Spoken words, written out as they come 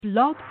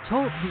Blog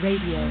Talk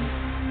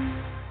Radio.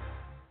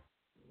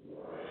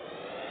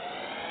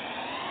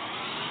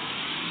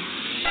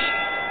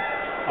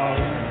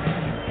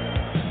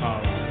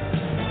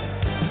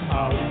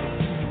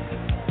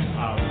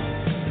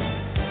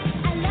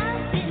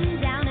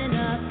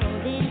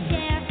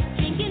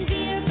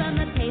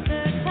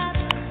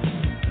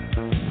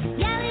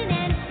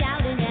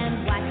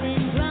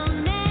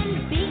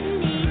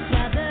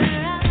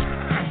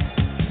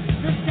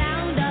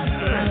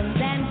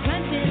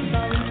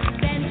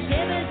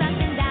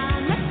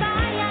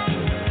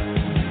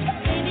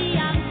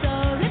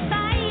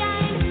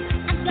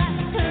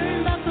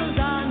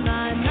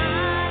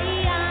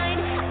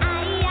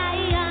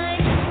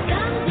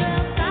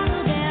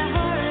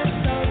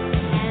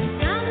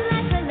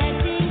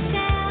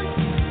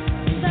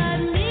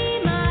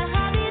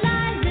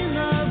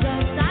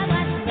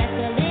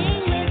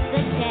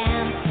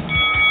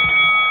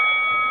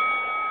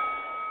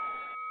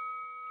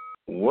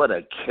 What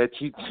a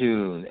catchy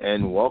tune,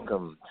 and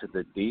welcome to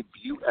the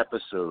debut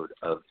episode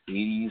of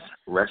 80's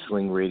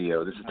Wrestling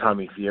Radio. This is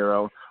Tommy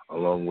Fierro,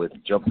 along with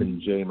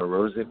Jumpin' Jay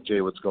Morozic. Jay,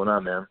 what's going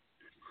on, man?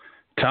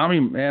 Tommy,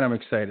 man, I'm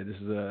excited. This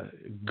is a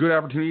good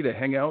opportunity to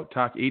hang out,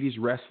 talk 80's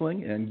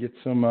wrestling, and get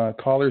some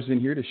callers in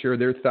here to share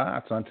their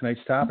thoughts on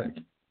tonight's topic.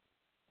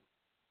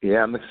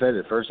 Yeah, I'm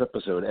excited. First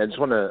episode. I just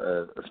want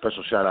a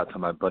special shout-out to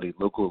my buddy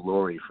Loco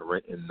Laurie for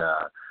writing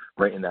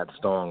that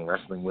song,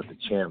 Wrestling with the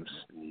Champs,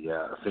 the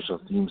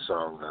official theme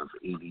song of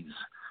 80's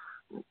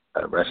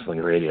Wrestling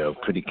Radio.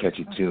 Pretty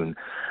catchy tune.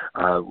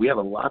 We have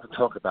a lot to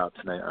talk about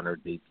tonight on our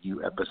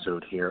debut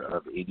episode here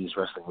of 80's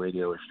Wrestling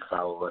Radio. If you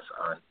follow us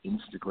on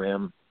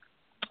Instagram,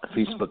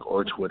 Facebook,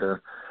 or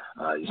Twitter,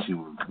 you see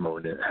we've been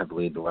promoting it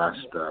heavily the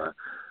last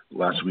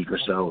week or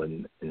so,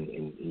 and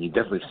you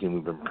definitely seen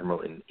we've been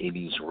promoting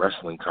 80's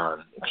Wrestling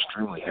Con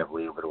extremely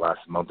heavily over the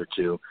last month or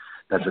two.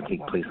 That's going to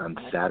take place on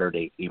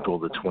Saturday, April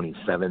the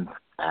 27th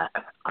at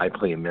I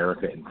Play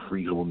America in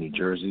Freehold, New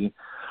Jersey.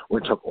 We're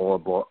going to talk all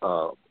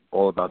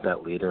about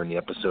that later in the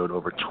episode.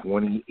 Over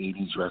 20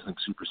 80's wrestling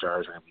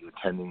superstars are going to be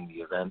attending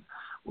the event.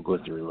 We'll go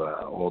through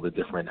all the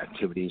different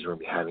activities we're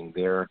going to be having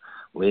there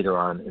later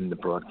on in the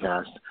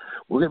broadcast.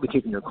 We're going to be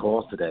taking your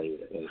calls today.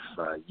 If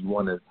you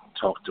want to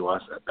talk to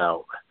us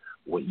about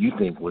what you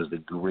think was the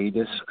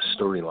greatest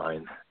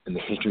storyline in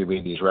the history of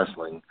 80's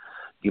wrestling,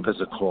 give us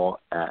a call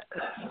at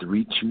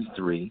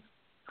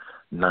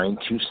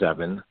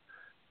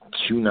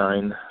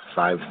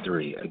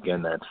 323-927-2953.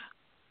 Again, that's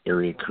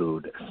area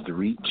code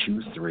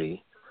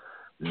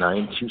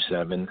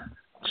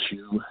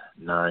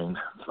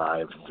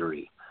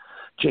 323-927-2953.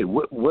 Jay,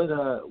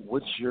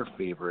 what's your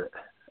favorite?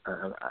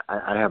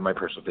 I have my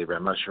personal favorite.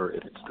 I'm not sure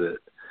if it's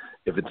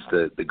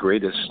the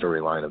greatest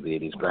storyline of the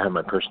 80's, but I have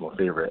my personal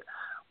favorite.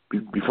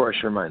 Before I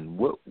share mine,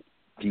 what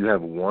do you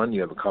have? One?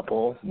 You have a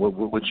couple?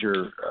 What's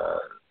your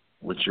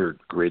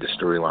greatest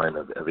storyline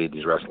of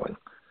 80's wrestling?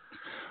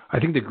 I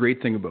think the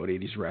great thing about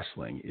 80's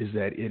wrestling is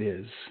that it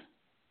is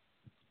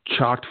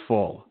chocked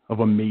full of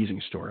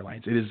amazing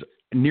storylines. It is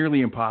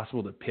nearly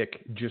impossible to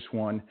pick just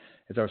one.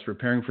 As I was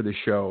preparing for the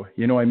show,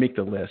 I make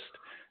the list,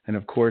 and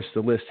of course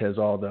the list has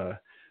all the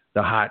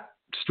hot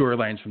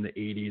storylines from the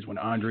 80's when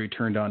Andre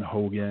turned on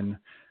Hogan.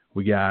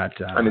 We got.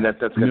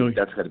 That's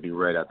got to be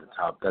right at the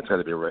top. That's got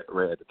to be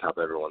right at the top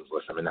of everyone's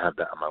list. I have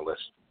that on my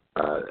list.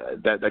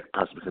 That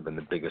possibly could have been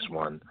the biggest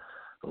one.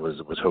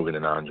 Was Hogan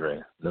and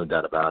Andre, no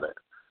doubt about it.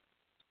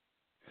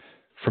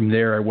 From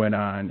there, I went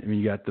on.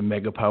 You got the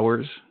Mega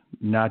Powers,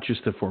 not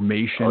just the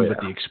formation,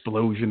 but the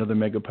explosion of the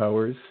Mega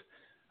Powers.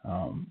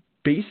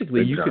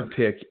 Basically, you could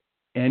pick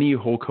any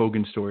Hulk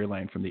Hogan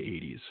storyline from the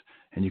 80's,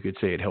 and you could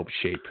say it helped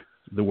shape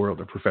the world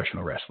of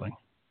professional wrestling.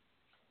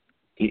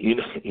 You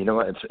know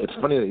what? It's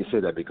funny that you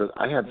say that because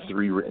I had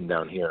three written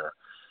down here.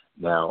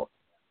 Now,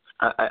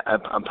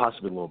 I'm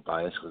possibly a little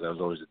biased because I was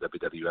always a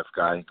WWF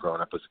guy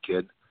growing up as a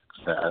kid.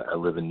 I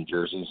live in New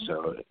Jersey,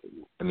 so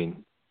don't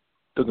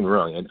get me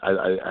wrong.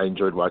 I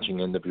enjoyed watching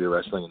NWA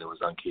wrestling, and it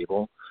was on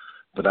cable.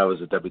 But I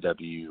was a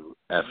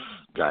WWF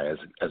guy as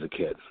a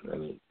kid.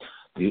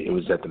 It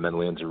was at the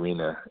Meadowlands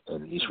Arena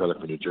in East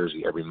Rutherford, New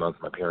Jersey. Every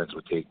month, my parents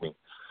would take me.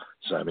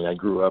 So I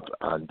grew up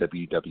on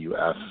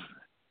WWF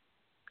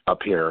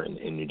up here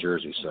in New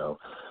Jersey. So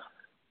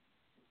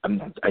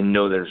I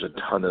know there's a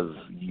ton of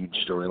huge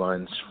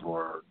storylines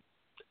for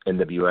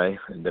NWA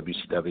and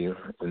WCW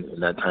in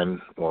that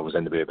time. Well, it was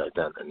NWA back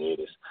then in the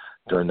 80's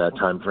during that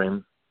time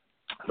frame.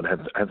 But I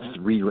have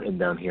three written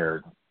down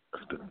here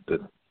that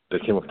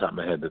came off the top of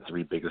my head, the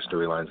three biggest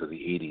storylines of the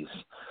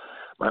 80's.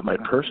 My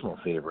personal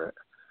favorite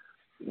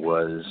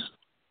was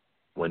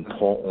when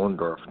Paul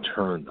Orndorff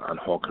turned on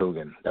Hulk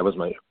Hogan. That was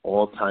my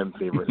all-time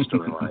favorite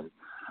storyline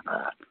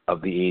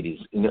of the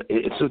 80's.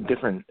 It's so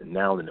different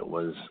now than it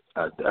was.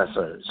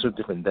 So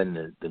different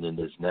then than it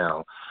is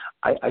now.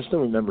 I still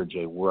remember,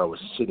 Jay, where I was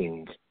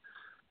sitting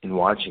and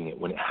watching it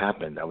when it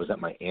happened. I was at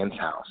my aunt's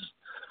house,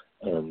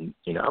 and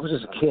I was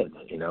just a kid,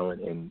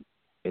 and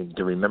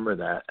to remember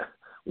that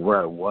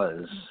where I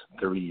was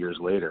 30 years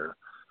later,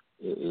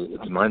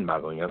 it's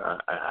mind-boggling.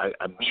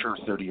 I'm sure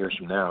 30 years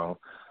from now,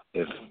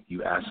 if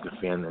you ask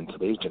a fan in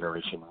today's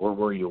generation, where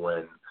were you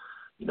when,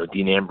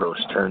 Dean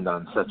Ambrose turned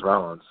on Seth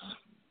Rollins?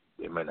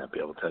 They might not be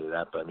able to tell you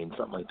that, but I mean,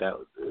 something like that,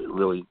 it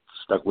really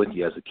stuck with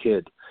you as a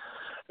kid.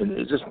 And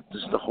it's just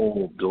the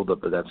whole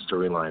build-up of that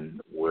storyline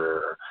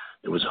where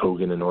it was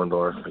Hogan and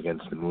Orndorff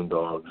against the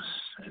Moondogs,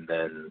 and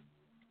then,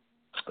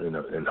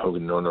 and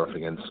Hogan and Orndorff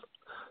against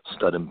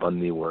Studd and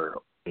Bundy, where,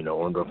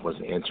 Orndorff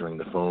wasn't answering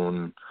the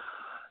phone,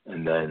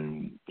 and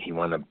then he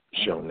wound up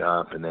showing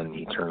up, and then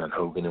he turned on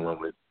Hogan and went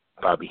with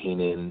Bobby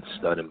Heenan,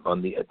 Studd, and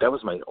Bundy. That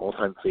was my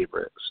all-time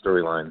favorite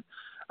storyline.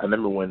 I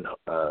remember when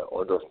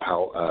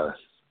Orndorff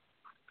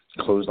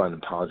clothesline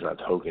and apologized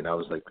to Hogan. I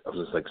was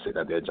just sitting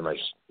at the edge of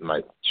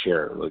my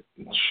chair, like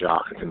in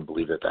shock. I couldn't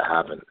believe that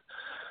happened.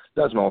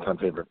 That was my all-time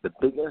favorite. The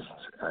biggest,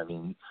 I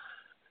mean,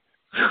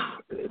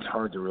 it's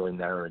hard to really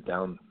narrow it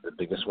down. The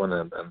biggest one,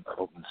 I'm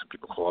hoping some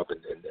people call up and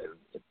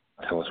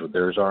tell us what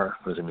theirs are,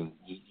 because I mean,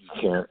 you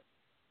can't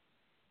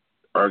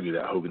argue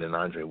that Hogan and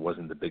Andre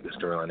wasn't the biggest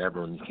storyline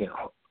ever, and you can't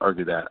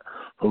argue that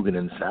Hogan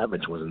and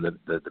Savage wasn't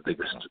the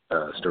biggest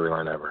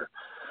storyline ever.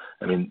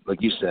 I mean,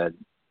 like you said,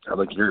 I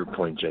like your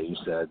point, Jay. You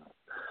said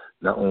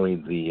not only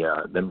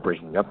them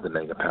breaking up the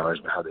Mega Powers,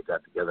 but how they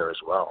got together as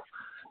well.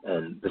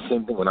 And the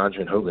same thing with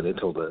Andre and Hogan. They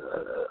told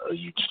a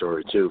huge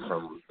story too,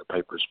 from the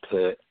Piper's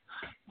Pit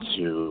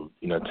to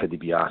Ted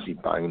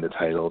DiBiase buying the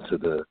title, to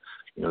the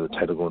the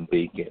title going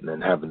vacant, and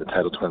then having the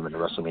title tournament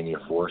in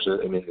WrestleMania 4. So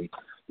I mean,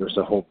 there was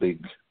a whole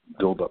big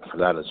build up for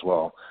that as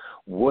well.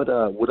 What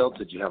else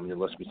did you have on your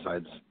list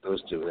besides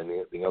those two?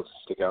 Anything else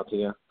stick out to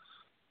you?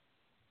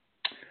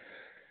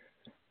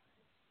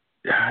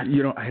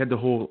 I had the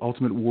whole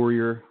Ultimate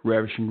Warrior,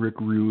 Ravishing Rick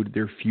Rude,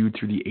 their feud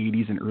through the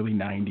 80s and early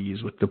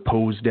 90s with the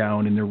pose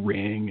down in the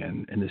ring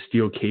and the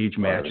steel cage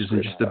matches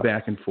and just the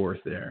back and forth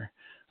there.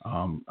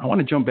 I want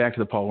to jump back to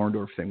the Paul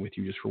Orndorff thing with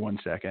you just for 1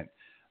 second.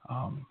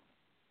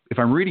 If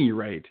I'm reading you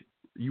right,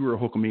 you were a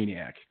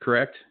Hulkamaniac,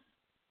 correct?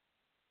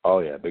 Oh,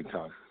 yeah, big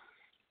time.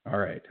 All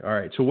right.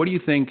 So what do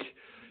you think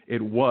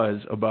it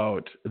was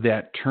about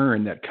that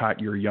turn that caught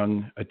your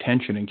young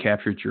attention and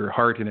captured your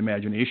heart and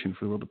imagination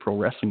for the world of pro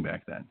wrestling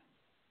back then?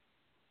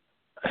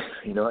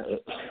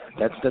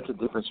 That's the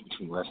difference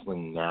between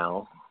wrestling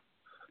now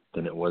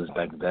than it was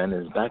back then.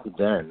 Is back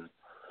then,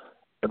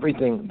 back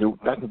then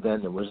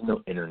there was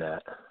no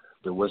internet,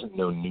 there wasn't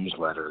no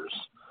newsletters,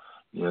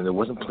 there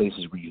wasn't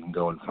places where you can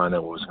go and find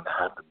out what was going to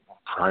happen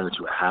prior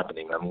to it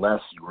happening,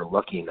 unless you were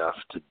lucky enough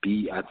to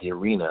be at the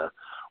arena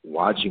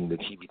watching the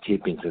TV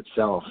tapings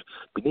itself.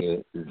 But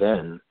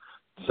then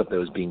stuff that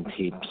was being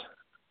taped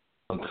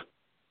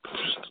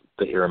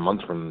a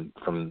month from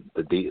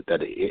the date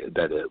that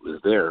it was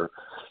there,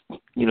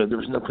 there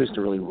was no place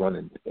to really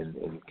run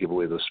and give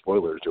away those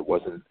spoilers. There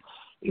wasn't,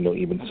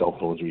 even cell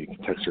phones where you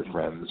could text your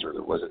friends, or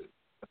there wasn't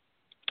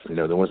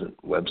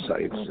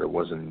websites, there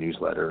wasn't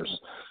newsletters,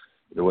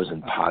 there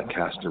wasn't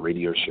podcasts or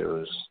radio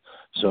shows.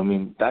 So, I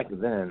mean, back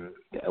then,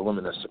 the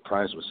element of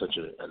surprise was such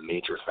a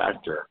major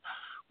factor,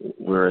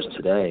 whereas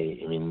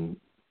today, I mean,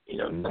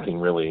 nothing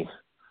really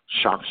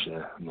shocks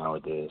you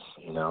nowadays,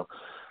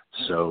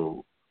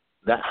 So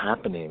that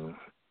happening,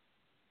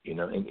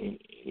 and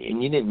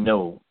you didn't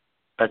know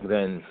back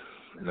then,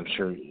 and I'm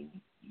sure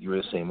you were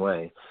the same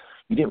way,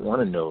 you didn't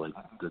want to know, like,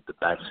 the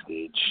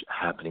backstage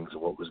happenings of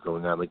what was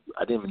going on. Like,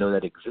 I didn't even know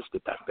that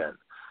existed back then.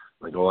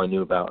 Like, all I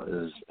knew about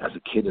as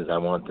a kid is I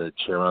wanted to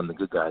cheer on the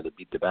good guy to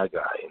beat the bad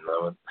guy,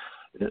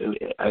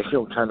 I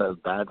feel kind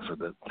of bad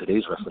for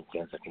today's wrestling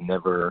fans that can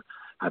never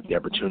have the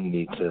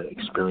opportunity to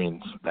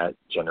experience that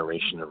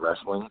generation of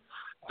wrestling,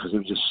 because it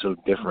was just so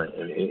different.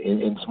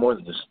 And it's more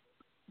than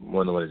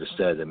what I just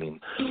said. I mean,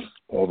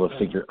 all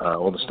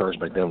the stars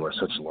back then were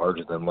such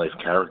larger than life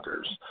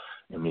characters.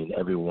 I mean,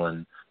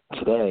 everyone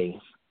today,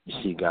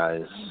 you see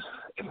guys,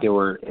 if they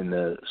were in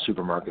the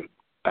supermarket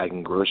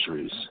bagging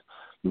groceries,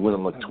 you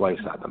wouldn't look twice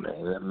at them.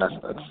 And that's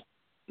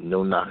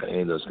no knock on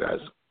any of those guys,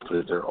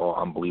 because they're all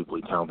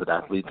unbelievably talented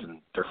athletes,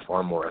 and they're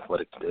far more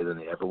athletic today than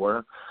they ever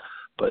were.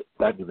 But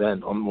back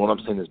then, what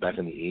I'm saying is back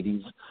in the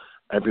 80s,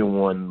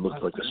 everyone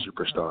looked like a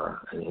superstar,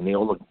 and they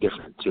all looked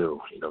different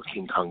too.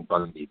 King Kong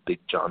Bundy, Big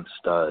John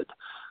Studd,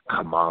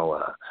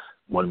 Kamala,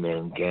 One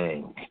Man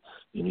Gang.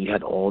 You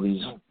had all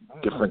these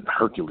different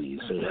Hercules.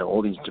 So you had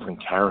all these different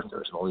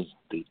characters, and all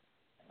these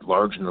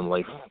larger than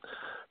life,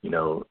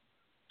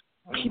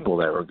 people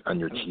that were on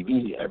your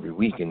TV every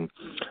week. And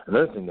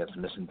another thing that's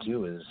missing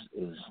too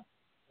is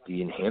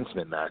the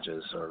enhancement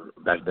matches, or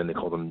back then they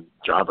called them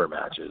jobber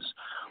matches,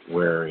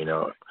 where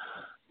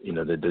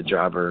the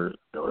jobber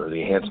or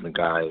the enhancement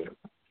guy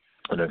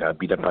got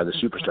beat up by the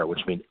superstar,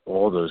 which made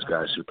all those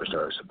guys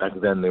superstars. Back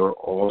then they were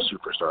all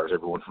superstars,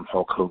 everyone from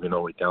Hulk Hogan all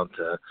the way down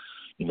to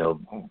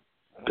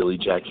Billy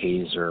Jack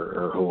Hayes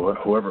or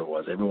whoever it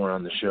was. Everyone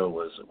on the show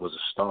was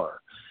a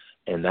star.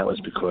 And that was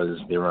because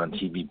they were on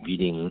TV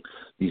beating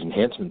these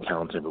enhancement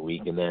talents every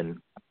week. And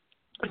then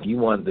if you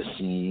wanted to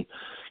see,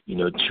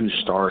 two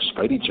stars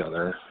fight each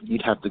other,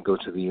 you'd have to go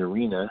to the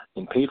arena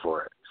and pay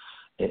for it.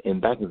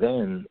 And back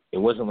then, it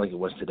wasn't like it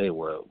was today,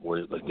 where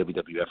like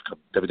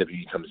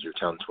WWE comes to your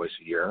town twice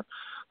a year.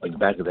 Like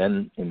back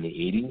then in the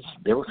 80s,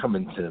 they were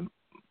coming to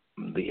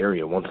the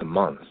area once a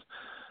month.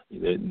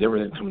 They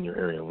were coming to your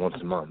area once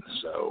a month.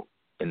 So,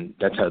 and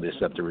that's how they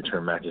set up the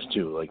return matches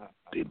too. Like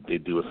they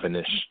do a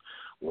finish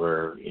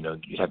where, you know,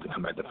 you'd have to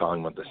come back the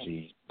following month to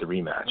see the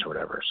rematch or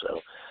whatever. So,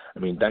 I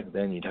mean, back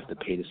then you'd have to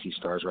pay to see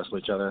stars wrestle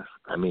each other.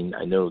 I mean,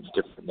 I know it's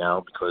different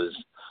now because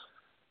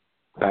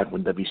back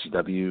when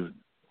WCW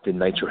did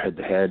Nitro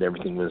head-to-head,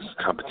 everything was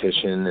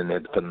competition and they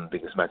had to put in the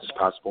biggest matches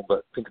possible.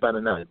 But think about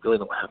it now. You really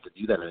don't have to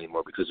do that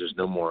anymore because there's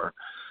no more,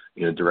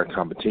 you know, direct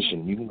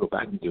competition. You can go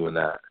back to doing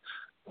that.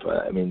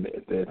 But, I mean,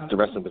 the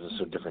wrestling business is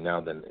so different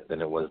now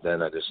than it was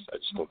then. I just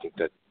don't think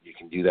that you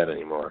can do that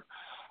anymore.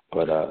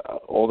 But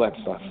all that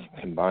stuff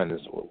combined is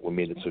what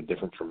made it so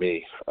different for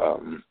me.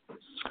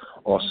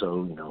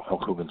 Also, you know,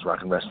 Hulk Hogan's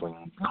Rock and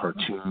Wrestling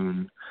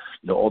cartoon,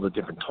 you know, all the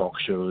different talk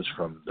shows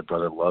from the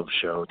Brother Love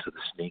show to the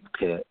Snake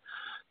Pit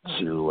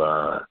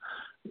to,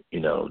 you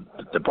know,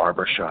 the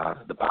Barber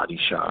Shop, the Body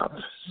Shop,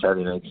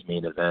 Saturday Night's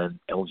Main Event,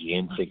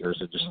 LGN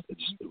figures. It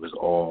was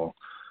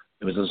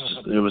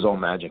all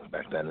magic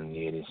back then in the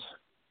 80s.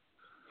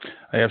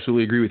 I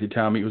absolutely agree with you,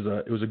 Tommy.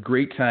 It was a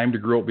great time to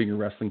grow up being a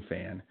wrestling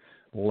fan.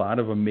 A lot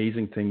of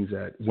amazing things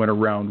that went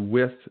around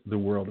with the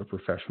world of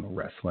professional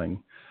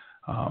wrestling.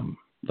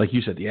 Like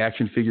you said, the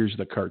action figures,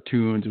 the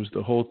cartoons, it was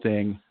the whole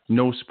thing,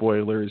 no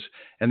spoilers.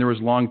 And there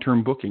was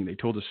long-term booking. They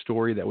told a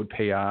story that would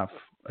pay off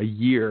a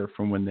year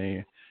from when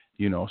they,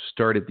 you know,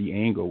 started the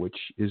angle, which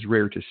is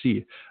rare to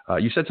see.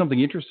 You said something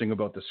interesting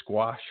about the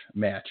squash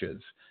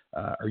matches.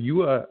 Are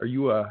you a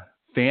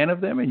fan of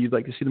them and you'd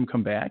like to see them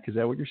come back? Is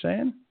that what you're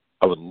saying?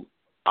 I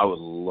would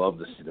love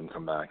to see them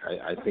come back.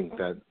 I think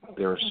that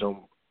they're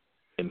so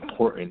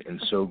important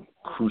and so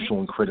crucial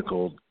and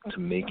critical to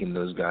making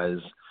those guys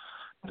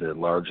the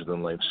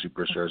larger-than-life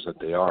superstars that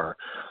they are.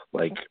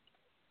 Like,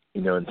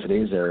 you know, in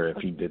today's era,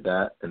 if you did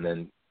that and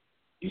then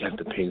you'd have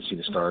to pay to see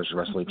the stars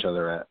wrestle each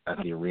other at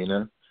the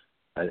arena,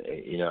 I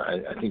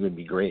think it would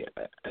be great.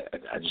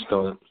 I just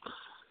don't.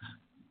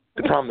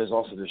 The problem is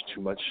also there's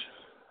too much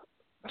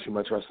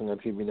wrestling on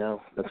TV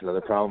now. That's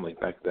another problem. Like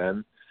back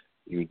then,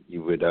 you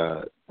would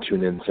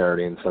tune in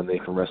Saturday and Sunday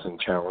for Wrestling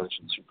Challenge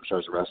and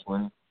Superstars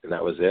Wrestling, and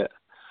that was it.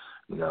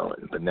 You know,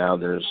 but now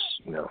there's,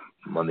 you know,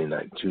 Monday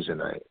night, Tuesday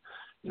night,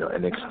 you know,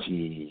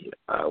 NXT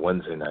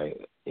Wednesday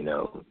night, you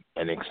know,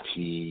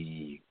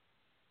 NXT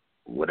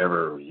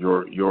whatever,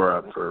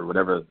 Europe or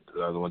whatever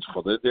the other one's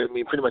called. I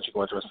mean, pretty much you can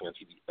watch wrestling on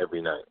TV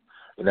every night.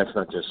 And that's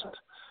not just,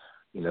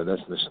 you know,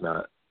 that's just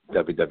not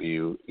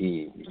WWE.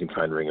 You can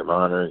find Ring of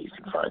Honor, you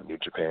can find New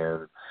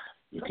Japan,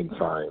 you can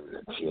find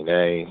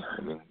TNA.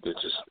 I mean,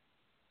 it's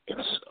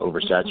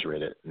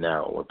oversaturated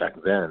now. Or back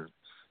then,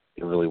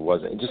 it really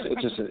wasn't.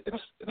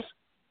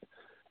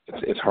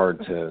 It's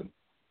hard to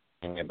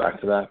get back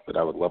to that, but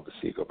I would love to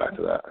see it go back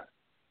to that.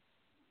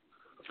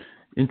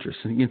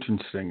 Interesting.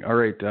 All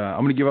right,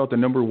 I'm going to give out the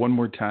number one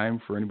more time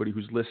for anybody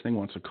who's listening,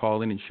 wants to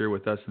call in and share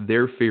with us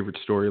their favorite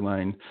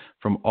storyline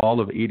from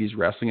all of 80s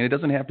wrestling. And it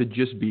doesn't have to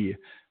just be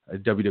a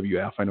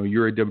WWF. I know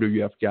you're a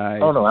WWF guy.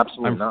 Oh, no,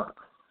 absolutely not.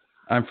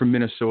 I'm from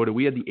Minnesota.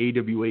 We had the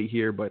AWA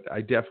here, but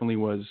I definitely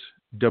was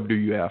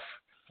WWF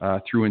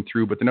through and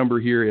through. But the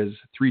number here is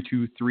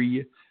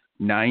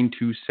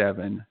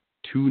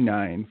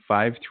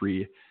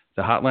 323-927-2953.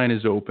 The hotline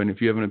is open.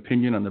 If you have an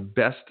opinion on the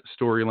best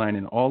storyline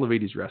in all of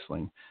 80s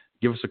wrestling,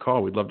 give us a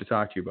call. We'd love to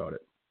talk to you about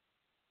it.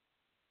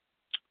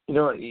 You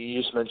know what?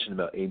 You just mentioned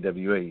about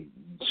AWA.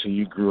 So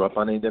you grew up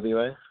on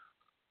AWA?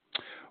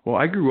 Well,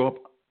 I grew up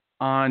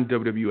on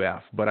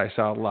WWF, but I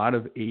saw a lot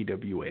of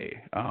AWA.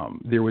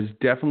 There was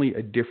definitely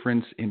a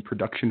difference in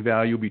production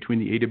value between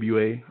the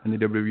AWA and the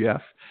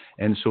WWF.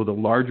 And so the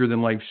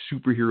larger-than-life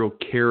superhero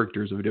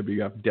characters of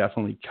WWF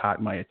definitely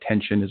caught my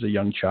attention as a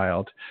young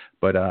child.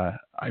 But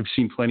I've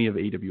seen plenty of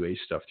AWA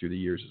stuff through the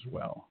years as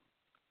well.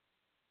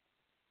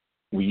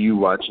 Were you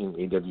watching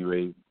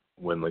AWA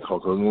when like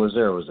Hulk Hogan was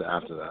there, or was it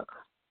after that?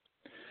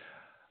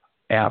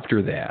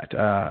 After that.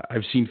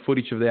 I've seen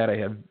footage of that. I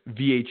have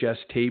VHS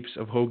tapes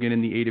of Hogan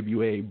in the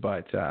AWA,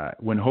 but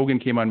when Hogan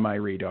came on my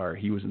radar,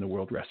 he was in the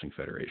World Wrestling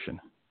Federation.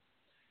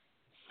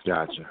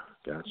 Gotcha.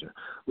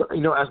 Well,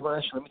 you know,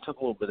 actually, let me talk a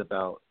little bit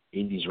about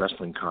 80s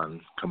Wrestling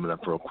Con coming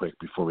up real quick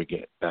before we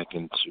get back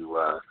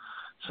into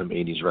some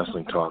 80s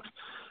wrestling talk.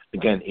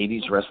 Again,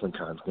 80s Wrestling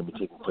Con is going to be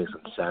taking place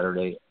on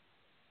Saturday,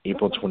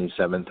 April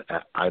 27th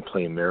at I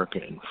Play America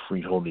in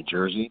Freehold, New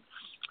Jersey.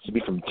 It's going to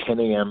be from 10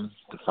 a.m.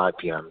 to 5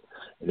 p.m.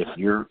 And if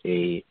you're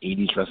a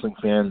 80s wrestling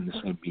fan, this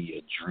is going to be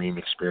a dream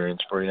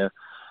experience for you.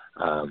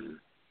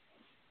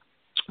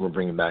 We're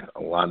bringing back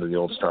a lot of the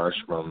old stars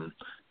from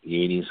the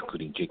 80s,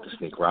 including Jake the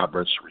Snake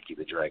Roberts, Ricky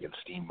the Dragon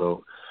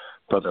Steamboat,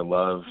 Brother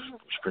Love,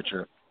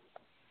 Pritchard,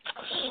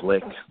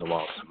 Slick, the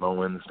Wild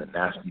Samoans, the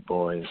Nasty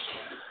Boys,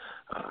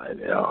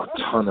 a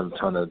ton of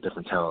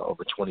different talent.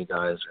 Over 20 guys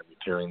are going to be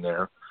appearing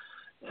there.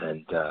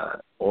 And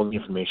all the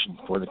information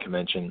for the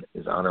convention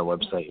is on our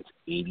website. It's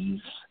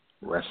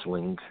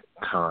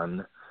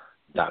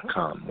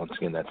 80swrestlingcon.com. Once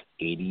again, that's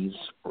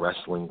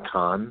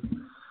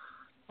 80swrestlingcon.com.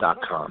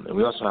 com. And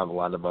we also have a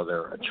lot of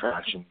other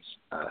attractions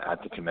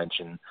at the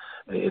convention.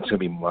 It's going to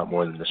be a lot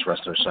more than just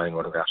wrestlers signing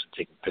autographs and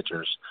taking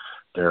pictures.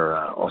 There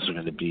are also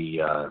going to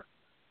be,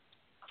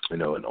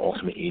 an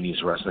ultimate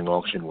 80s wrestling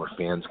auction where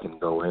fans can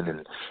go in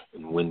and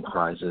win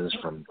prizes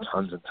from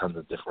tons and tons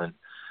of different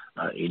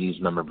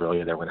 80s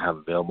memorabilia that we're going to have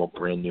available,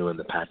 brand new in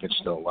the package.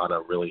 Still a lot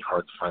of really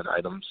hard-to-find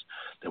items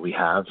that we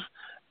have.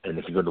 And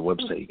if you go to the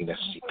website, you can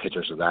actually see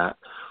pictures of that.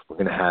 We're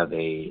going to have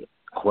a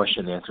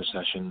question and answer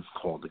session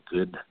called The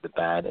Good, the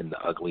Bad, and the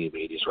Ugly of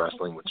 80s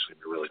Wrestling, which is going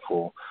to be really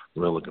cool.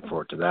 We're really looking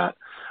forward to that.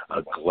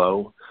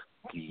 Glow,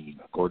 the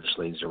gorgeous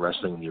ladies of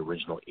wrestling, the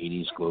original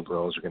 80s Glow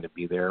Girls are going to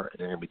be there, and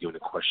they're going to be doing a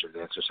question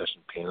and answer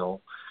session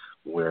panel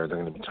where they're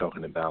going to be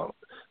talking about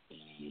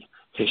the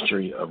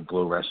history of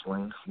Glow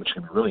Wrestling, which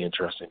can be really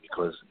interesting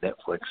because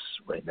Netflix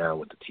right now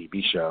with the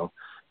TV show,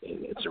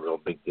 it's a real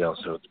big deal.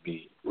 So it'd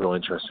be real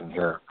interesting to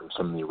hear from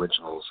some of the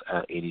originals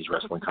at 80s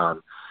Wrestling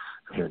Con,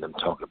 hearing them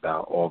talk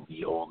about all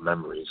the old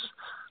memories,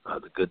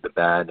 the good, the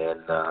bad,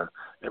 and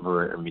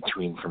everywhere in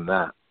between from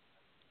that.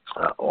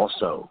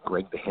 Also,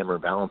 Greg the Hammer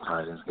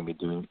Valentine is going to be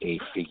doing a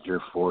Figure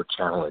 4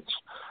 challenge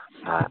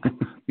at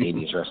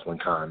 80s Wrestling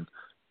Con,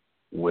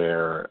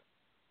 where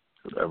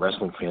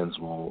wrestling fans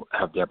will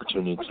have the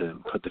opportunity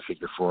to put the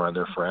Figure 4 on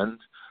their friend.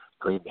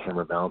 Greg the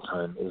Hammer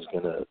Valentine is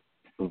going to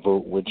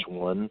vote which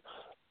one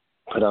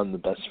put on the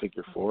best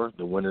Figure 4.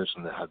 The winner's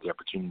going to have the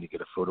opportunity to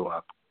get a photo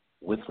op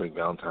with Greg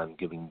Valentine,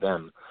 giving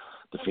them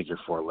the Figure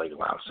 4 leg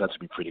wow. So that's going to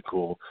be pretty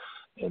cool.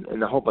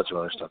 And a whole bunch of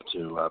other stuff,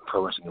 too.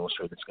 Pro Wrestling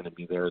Illustrated is going to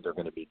be there. They're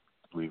going to be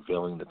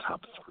revealing the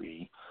top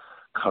 3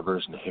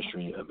 covers in the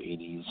history of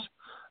 80s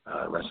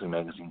wrestling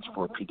magazines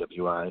for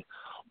PWI.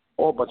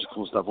 All a bunch of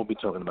cool stuff. We'll be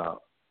talking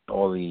about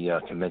all the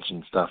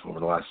convention stuff over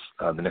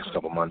the next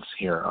couple months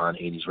here on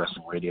 80s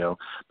Wrestling Radio.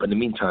 But in the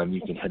meantime,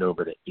 you can head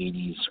over to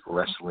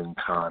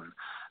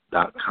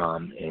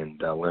 80swrestlingcon.com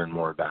and learn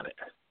more about it.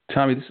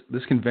 Tommy,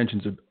 this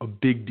convention's a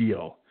big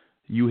deal.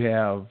 You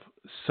have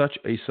such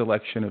a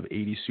selection of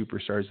 80s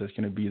superstars that's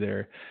going to be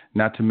there,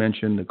 not to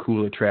mention the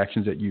cool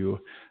attractions that you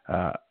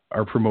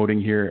are promoting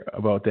here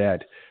about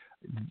that.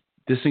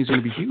 This thing's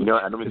going to be huge.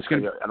 I don't mean to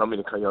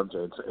cut you off,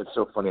 Jay. It's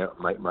so funny.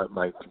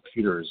 My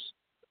computer's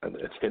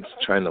it's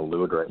trying to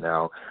load right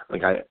now.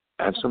 Like I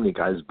have so many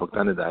guys booked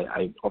on it.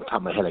 I off the top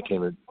of my head, I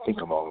can't even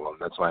think of all of them.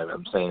 That's why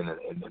I'm saying it,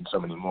 and so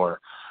many more.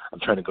 I'm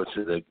trying to go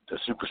to the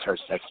superstar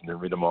section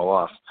and read them all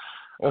off.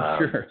 Oh,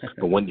 sure.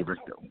 But Wendy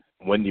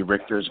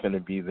Richter is going to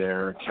be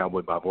there.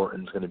 Cowboy Bob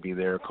Orton's going to be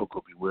there.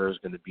 Coco Beware is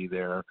going to be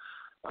there.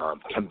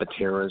 Ken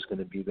Patera is going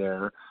to be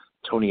there.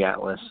 Tony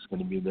Atlas is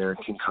going to be there.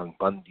 King Kong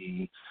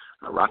Bundy,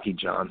 Rocky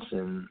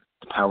Johnson,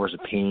 The Powers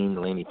of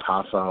Pain, Lanny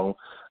Poffo.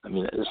 I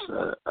mean, it's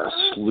a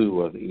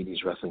slew of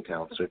 80s wrestling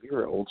talent. So if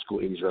you're an old school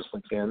 80s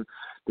wrestling fan,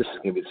 this is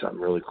going to be something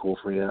really cool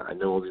for you. I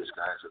know all these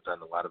guys have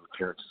done a lot of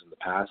appearances in the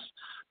past,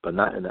 but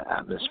not in the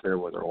atmosphere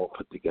where they're all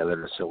put together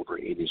to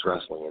celebrate 80s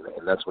wrestling,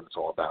 and that's what it's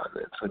all about.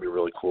 And it's going to be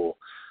really cool,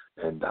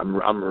 and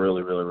I'm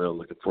really, really, really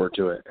looking forward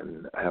to it.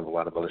 And I have a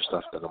lot of other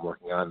stuff that I'm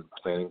working on,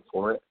 planning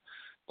for it,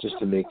 just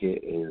to make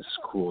it as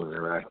cool and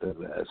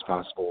interactive as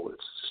possible.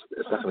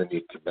 It's not going to be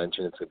a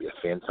convention. It's going to be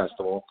a fan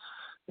festival.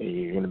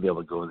 You're going to be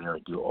able to go there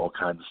and do all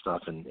kinds of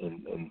stuff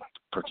and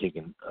partake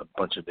in a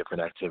bunch of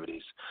different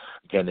activities.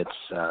 Again,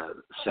 it's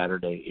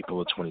Saturday,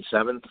 April the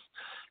 27th.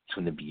 It's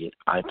going to be at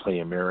I Play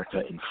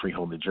America in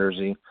Freehold, New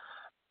Jersey,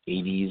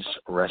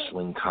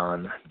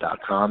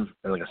 80swrestlingcon.com.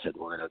 And like I said,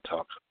 we're going to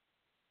talk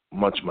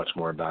much, much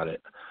more about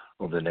it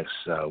over the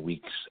next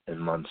weeks and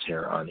months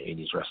here on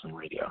 80s Wrestling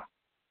Radio.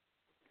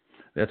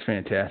 That's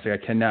fantastic. I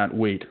cannot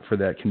wait for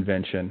that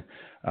convention.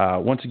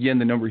 Once again,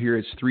 the number here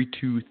is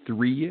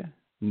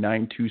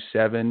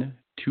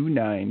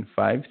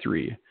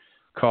 323-927-2953.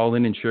 Call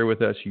in and share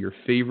with us your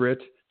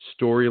favorite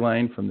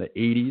storyline from the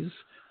 80s.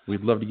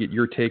 We'd love to get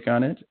your take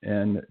on it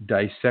and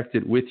dissect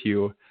it with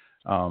you.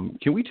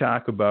 Can we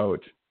talk about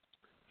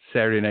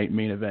Saturday Night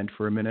Main Event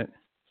for a minute?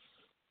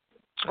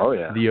 Oh,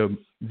 yeah.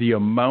 The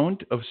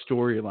amount of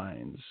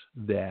storylines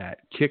that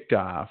kicked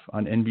off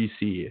on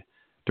NBC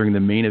during the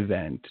main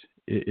event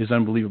is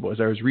unbelievable.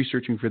 As I was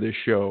researching for this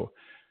show,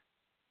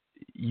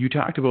 you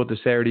talked about the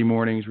Saturday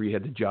mornings where you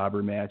had the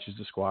jobber matches,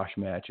 the squash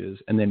matches,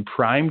 and then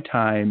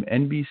primetime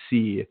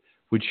NBC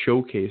would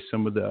showcase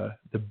some of the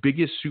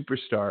biggest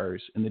superstars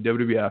in the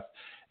WWF,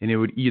 and it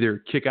would either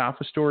kick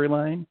off a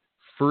storyline,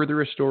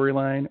 further a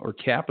storyline, or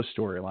cap a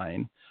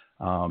storyline.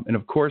 And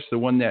of course, the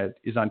one that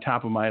is on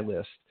top of my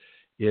list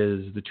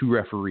is the 2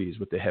 referees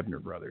with the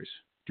Hebner brothers.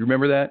 Do you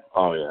remember that?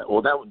 Oh, yeah.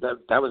 Well,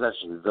 that was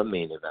actually the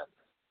main event.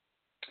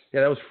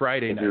 Yeah, that was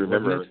Friday night,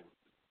 wasn't it?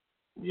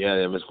 Yeah,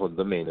 it was called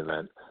the main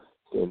event.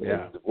 And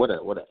what an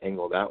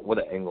angle that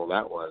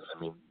was. I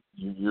mean,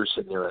 you're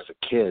sitting there as a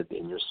kid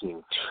and you're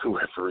seeing 2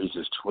 referees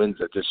as twins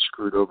that just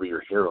screwed over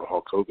your hero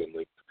Hulk Hogan.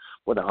 Like,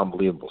 what an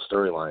unbelievable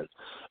storyline!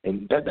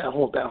 And that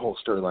whole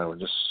storyline was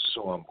just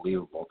so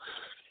unbelievable.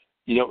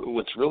 You know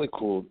what's really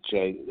cool,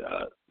 Jay?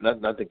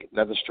 Not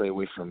to stray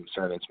away from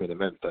Saturday Night's Main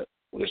Event, but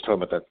we're just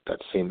talking about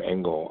that same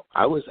angle.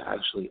 I was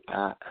actually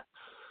at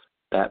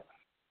that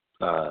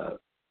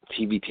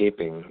TV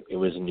taping. It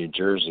was in New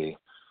Jersey,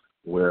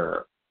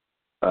 where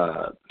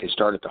they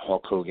started the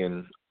Hulk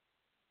Hogan,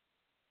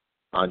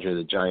 Andre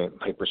the Giant,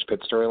 Piper's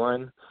Pit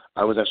storyline.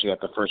 I was actually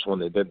at the first one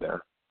they did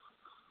there.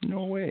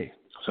 No way.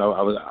 So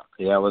I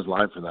was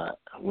live for that.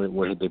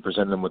 Where they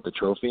presented them with the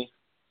trophy.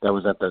 That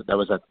was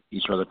at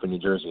East Rutherford, New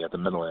Jersey, at the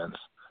Meadowlands.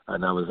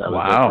 And I was there. It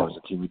was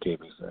a TV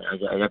taping. So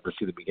I got to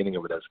see the beginning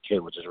of it as a kid,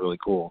 which is really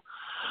cool.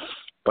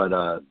 But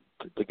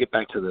to get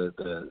back to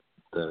the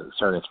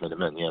Saturday Night's Main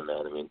Event, yeah,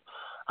 man. I mean,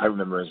 I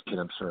remember as a kid.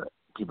 I'm sure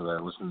people that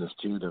are listening to this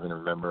too, they're going to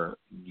remember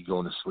you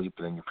going to sleep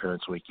and then your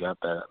parents wake you up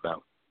at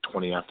about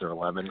 20 after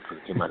 11 because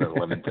it came out at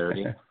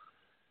 11:30.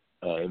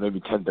 It may be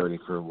 10:30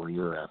 for where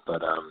you're at,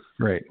 but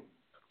right.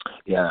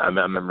 Yeah, I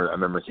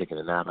remember taking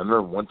a nap. I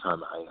remember one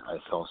time I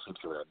fell asleep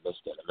through it. I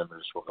missed it. I remember I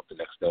just woke up the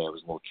next day. I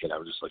was a little kid. I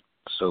was just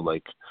so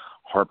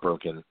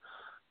heartbroken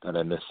that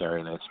I missed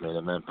Saturday Night's Main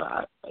Event.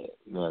 But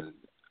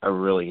I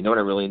really, you know what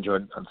I really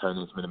enjoyed on Saturday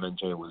Night's Main Event,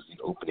 Jay, was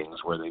the openings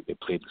where they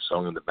played the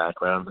song in the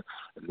background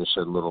and they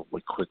showed little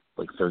quick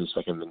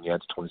 30-second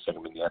vignettes,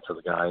 20-second vignettes of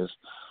the guys.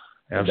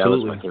 And that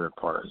was my favorite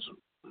part.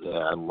 Yeah,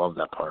 I love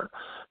that part.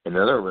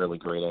 Another really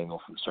great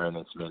angle from Saturday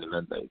Night's Main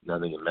Event, now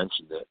that you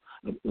mentioned it,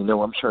 and,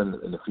 I'm sure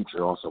in the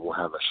future also we'll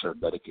have a show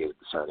dedicated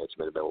to Saturday Night's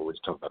Main Event where we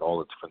just talk about all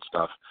the different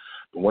stuff.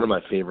 But one of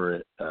my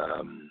favorite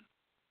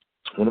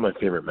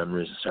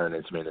memories of Saturday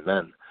Night's Main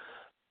Event,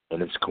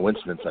 and it's a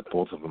coincidence that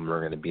both of them are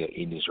going to be at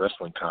 80's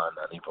Wrestling Con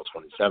on April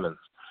 27th,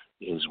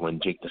 is when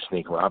Jake the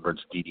Snake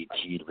Roberts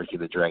DDT'd Ricky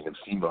the Dragon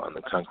Steamboat on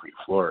the concrete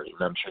floor.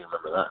 I'm sure you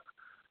remember that.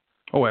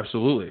 Oh,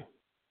 absolutely.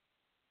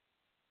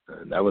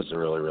 That was a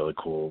really, really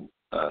cool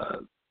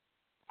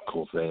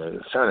thing.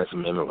 Saturday Night's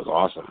Main Event was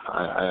awesome.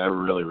 I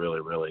really, really,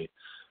 really,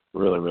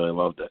 really, really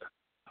loved it.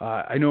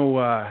 I know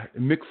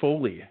Mick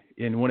Foley,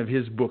 in one of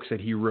his books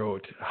that he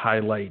wrote,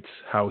 highlights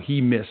how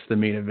he missed the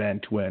main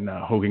event when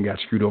Hogan got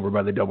screwed over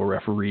by the double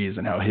referees,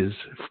 and how his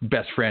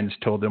best friends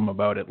told him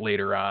about it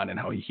later on, and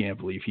how he can't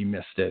believe he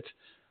missed it.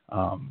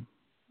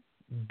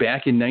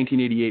 Back in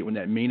 1988, when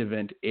that main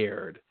event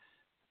aired,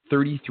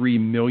 33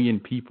 million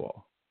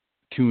people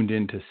tuned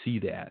in to see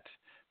that,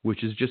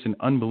 which is just an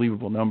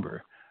unbelievable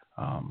number,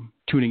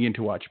 tuning in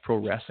to watch pro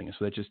wrestling.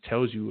 So that just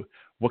tells you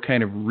what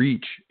kind of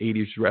reach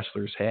 80s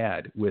wrestlers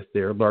had with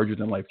their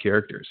larger-than-life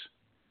characters.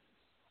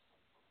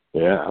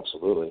 Yeah,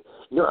 absolutely.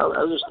 I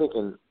was just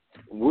thinking,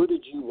 where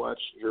did you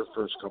watch your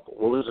first couple?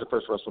 What was the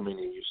first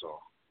WrestleMania you saw?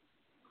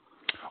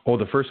 Oh,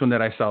 the first one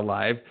that I saw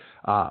live,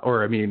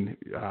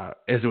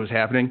 as it was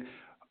happening.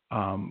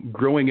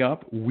 Growing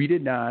up,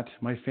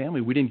 my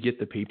family, we didn't get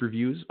the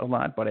pay-per-views a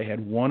lot, but I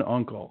had one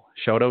uncle.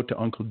 Shout out to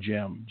Uncle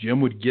Jim.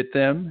 Jim would get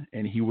them,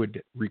 and he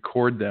would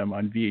record them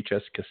on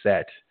VHS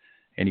cassette,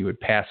 and he would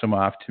pass them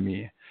off to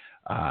me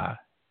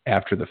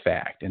after the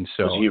fact. And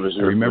so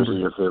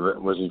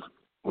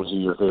was he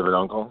your favorite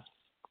uncle?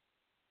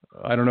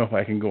 I don't know if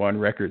I can go on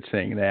record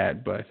saying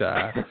that, but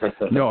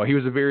no, he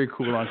was a very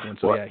cool uncle. And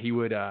so he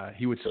would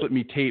slip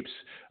me tapes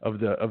of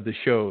the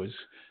shows.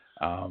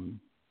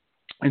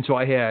 And so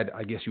I had,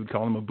 I guess you would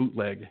call them a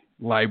bootleg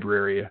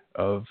library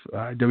of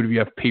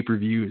WWF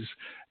pay-per-views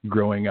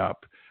growing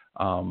up.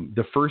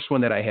 The first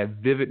one that I have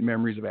vivid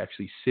memories of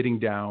actually sitting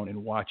down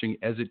and watching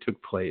as it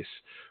took place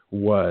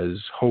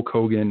was Hulk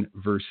Hogan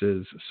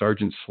versus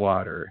Sergeant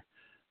Slaughter.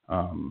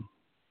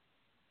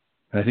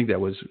 And I think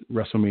that was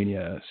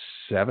WrestleMania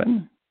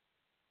 7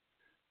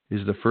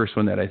 is the first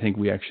one that I think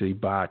we actually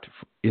bought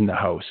in the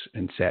house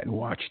and sat and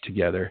watched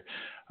together.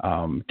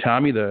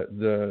 Tommy,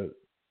 the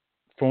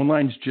phone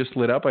lines just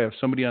lit up. I have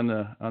somebody on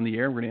the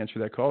air. We're going to answer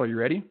that call. Are you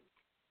ready?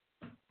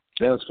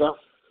 Yeah, let's go.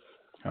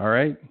 All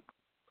right.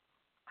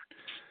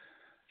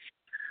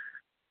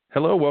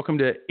 Hello, welcome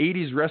to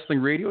 80's Wrestling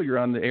Radio. You're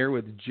on the air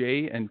with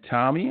Jay and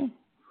Tommy.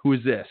 Who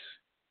is this?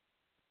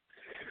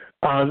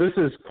 This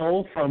is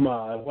Cole from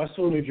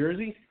Westville, New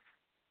Jersey.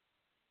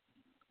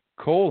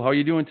 Cole, how are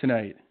you doing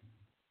tonight?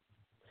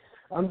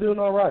 I'm doing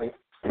all right.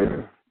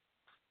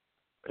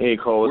 Hey,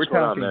 Cole, what's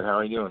going on, man? How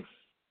are you doing?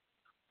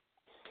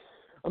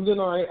 I'm doing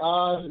all right.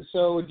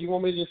 So do you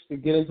want me just to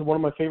get into one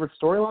of my favorite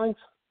storylines?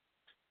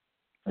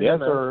 Yeah,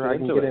 man. Or I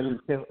can get into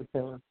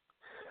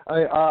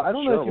I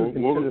don't know if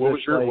you would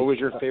consider what was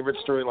your favorite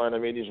storyline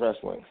of 80's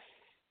wrestling?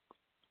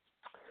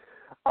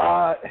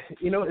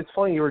 It's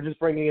funny. You were just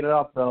bringing it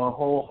up. The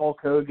whole Hulk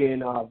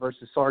Hogan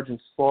versus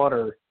Sergeant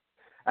Slaughter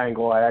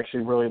angle I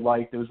actually really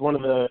liked. It was one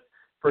of the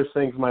first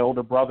things my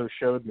older brother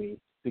showed me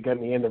to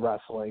get me into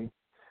wrestling,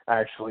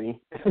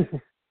 actually.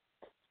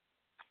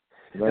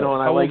 Right. And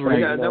I like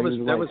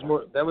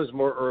that was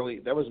more early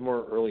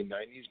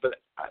 90s, but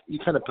you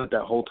kind of put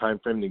that whole time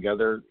frame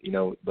together,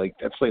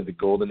 that's like the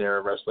golden era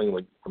of wrestling,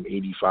 like from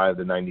 85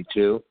 to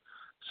 92.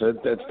 So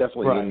that's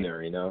definitely in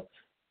there,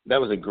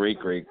 That was a great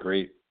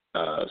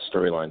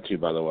storyline too,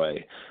 by the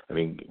way. I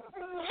mean,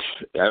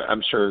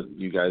 I'm sure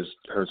you guys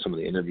heard some of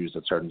the interviews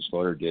that Sergeant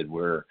Slaughter did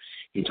where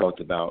he talked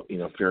about,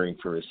 fearing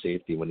for his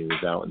safety when he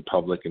was out in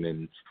public, and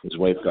then his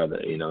wife got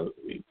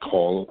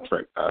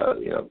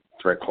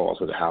threat calls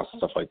to the house and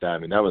stuff like that. I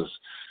mean,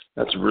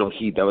 that's real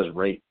heat. That was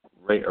right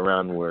right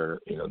around where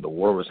the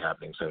war was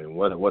happening. So I mean,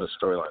 what a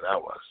storyline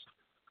that was.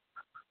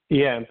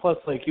 Yeah, and plus,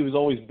 like, he was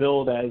always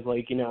billed as,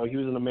 like, he was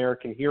an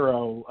American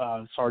hero,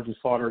 Sergeant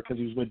Slaughter, because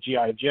he was with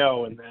G.I.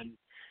 Joe, and then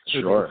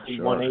Sure.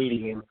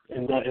 180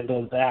 and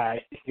does that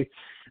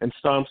and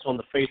stomps on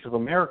the face of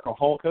America,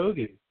 Hulk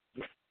Hogan.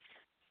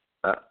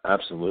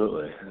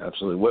 Absolutely.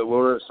 What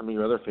were some of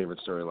your other favorite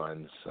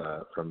storylines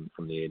from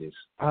the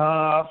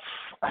 80s?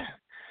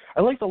 I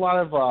liked a lot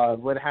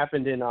of what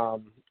happened in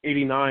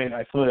 '89.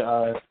 I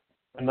thought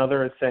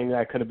another thing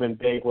that could have been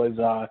big was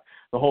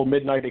the whole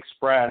Midnight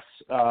Express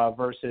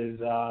versus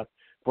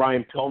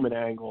Brian Pillman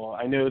angle.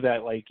 I know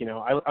that, like,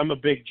 I'm a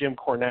big Jim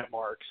Cornette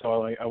mark,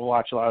 so I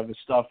watch a lot of his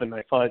stuff, and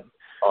I thought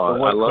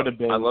could have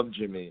been. I love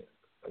Jimmy.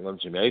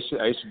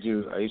 I used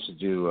to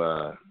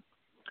do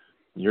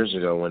years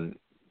ago when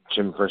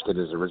Jim first did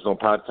his original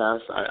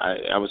podcast.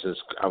 I was his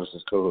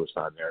co-host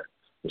on there.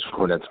 It was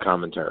Cornette's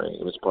commentary.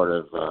 It was part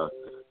of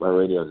my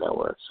radio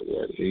network. So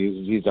yeah,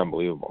 he's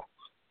unbelievable.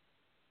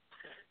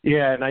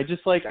 Yeah, and I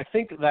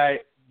think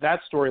that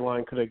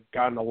storyline could have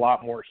gotten a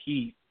lot more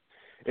heat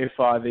if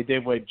they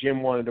did what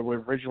Jim wanted to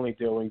originally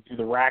do and do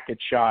the racket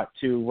shot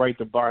to right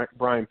to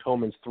Brian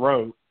Pillman's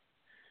throat,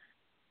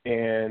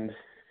 and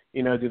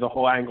do the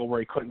whole angle where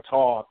he couldn't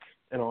talk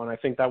and all. And I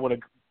think that would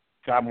have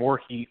got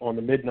more heat on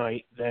the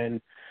Midnight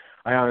than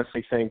I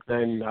honestly think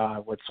than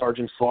what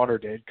Sergeant Slaughter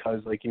did,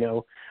 because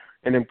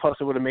and then plus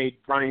it would have made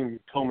Brian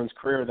Pillman's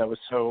career that was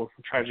so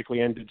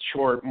tragically ended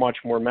short much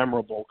more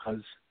memorable,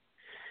 because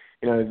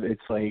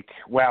it's like,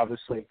 wow, this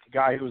like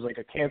guy who was like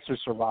a cancer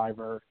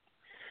survivor,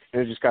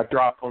 just got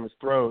dropped on his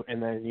throat,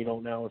 and then you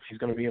don't know if he's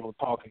going to be able to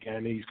talk again,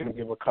 and he's going to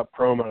be able to cut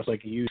promos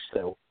like he used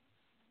to.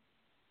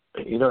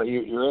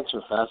 Your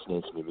answer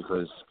fascinates me,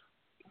 because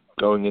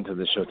going into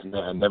the show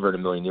tonight, I never in a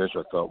million years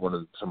would have thought one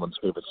of someone's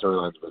favorite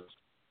storylines was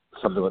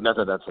something like, not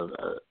that that's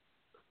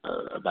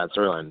a bad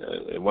storyline.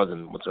 It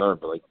wasn't whatsoever,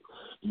 but like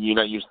you're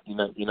not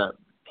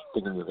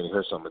thinking you're going to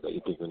hear something that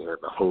you think you're going to hear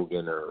about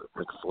Hogan or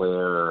Ric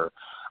Flair or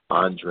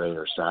Andre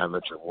or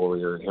Savage or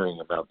Warrior, and hearing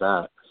about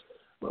that.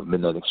 Well,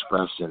 Midnight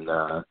Express and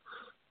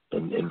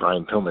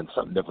Brian Pillman,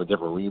 something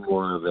different. Were you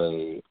more of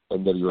a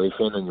NWA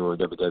fan and you were a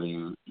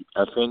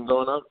WWF fan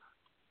growing up?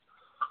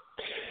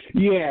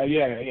 Yeah.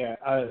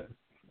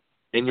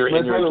 And you're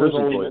Jersey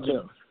boy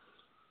too.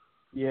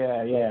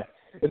 Yeah.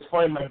 It's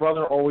funny. My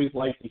brother always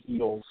liked the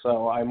heels,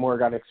 so I more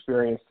got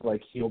experience to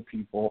like heel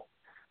people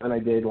than I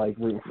did like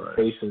rooting for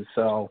faces.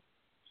 So,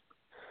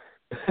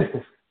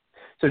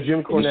 so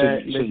Jim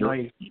Cornette,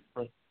 Midnight.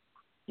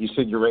 You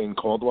said you're right in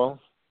Caldwell?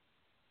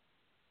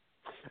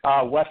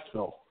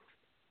 Westville.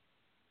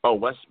 Oh,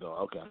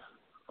 Westville.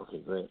 Okay,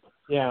 great.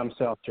 Yeah, I'm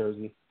South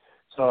Jersey,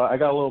 so I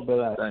got a little bit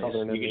of that. Nice.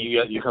 Southern.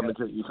 You coming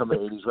to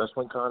 80's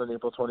Wrestling Con on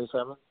April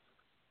 27th?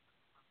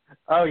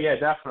 Oh yeah,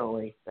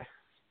 definitely.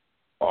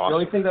 Awesome. The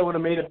only thing that would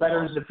have made it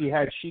better is if he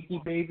had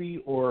Sheiky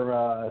Baby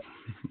or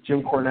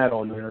Jim Cornette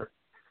on there.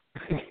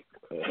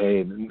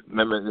 Hey,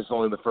 remember, this is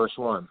only the first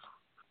one.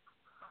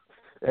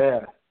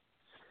 Yeah.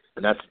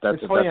 And that's a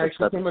spoiler.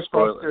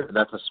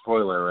 That's a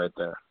spoiler right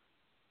there.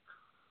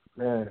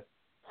 Yeah.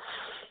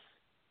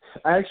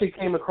 I actually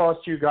came across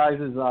you guys'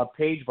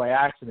 page by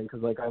accident,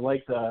 because like I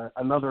liked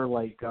another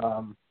like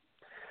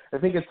I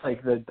think it's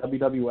like the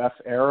WWF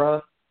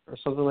era or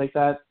something like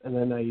that, and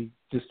then I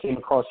just came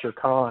across your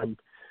con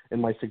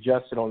and I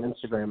suggested on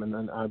Instagram, and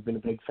then I've been a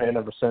big fan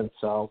ever since.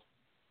 So.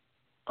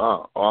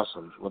 Oh,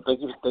 awesome! Well, thank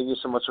you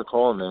so much for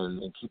calling,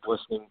 man, and keep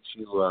listening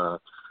to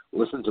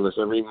listen to us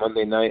every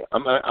Monday night.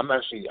 I'm a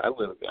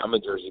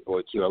Jersey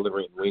boy too. I live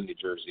right in Wayne, New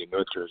Jersey,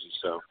 North Jersey,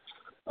 so.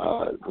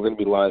 We're going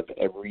to be live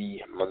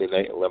every Monday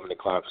night at 11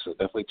 o'clock, so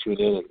definitely tune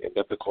in and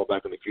definitely call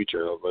back in the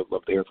future. I'd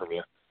love to hear from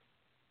you.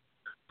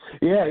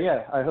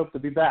 Yeah. I hope to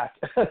be back.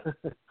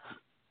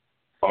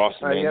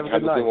 Awesome, man.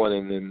 Have a good one,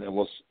 and then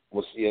we'll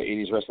see you at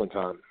 80's Wrestling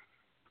Con.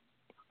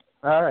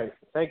 All right.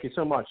 Thank you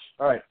so much.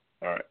 All right.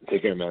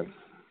 Take care, man.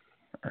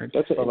 All right.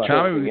 That's an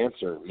interesting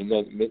answer.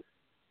 Midnight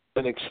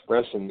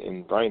Express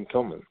and Brian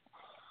Pillman.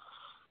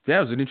 Yeah,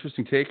 it was an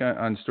interesting take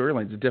on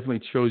storylines. It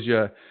definitely shows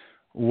you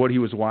what he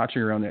was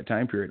watching around that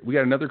time period. We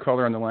got another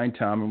caller on the line,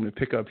 Tom. I'm going to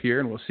pick up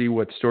here, and we'll see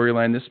what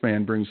storyline this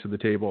man brings to the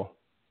table.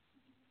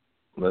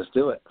 Let's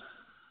do it.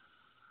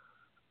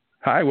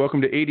 Hi,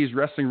 welcome to 80's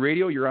Wrestling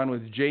Radio. You're on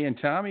with Jay and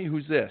Tommy.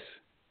 Who's this?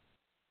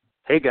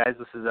 Hey, guys.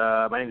 This is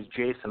my name is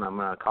Jason.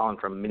 I'm calling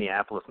from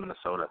Minneapolis,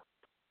 Minnesota.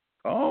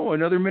 Oh,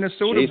 another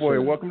Minnesota Jason.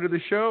 boy. Welcome to the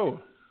show.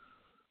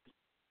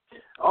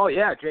 Oh,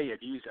 yeah, Jay.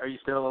 Are you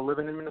still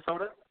living in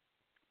Minnesota?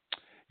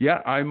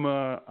 Yeah, I'm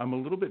a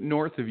little bit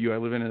north of you. I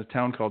live in a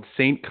town called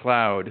St.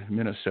 Cloud,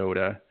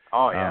 Minnesota.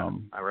 Oh, yeah.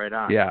 Right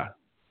on. Yeah.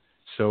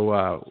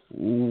 So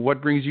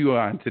what brings you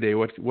on today?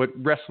 What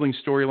wrestling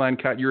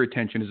storyline caught your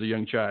attention as a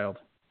young child?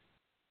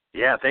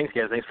 Yeah, thanks,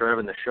 guys. Thanks for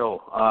having the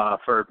show.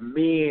 For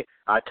me,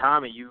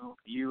 Tommy,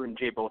 you and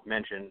Jay both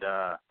mentioned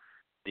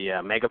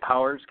the Mega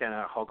Powers, kind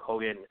of Hulk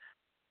Hogan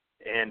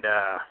and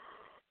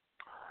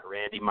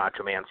Randy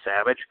Macho Man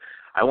Savage.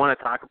 I want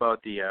to talk about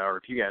or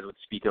if you guys would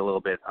speak a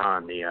little bit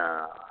on the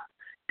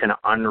kind of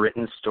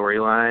unwritten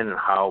storyline and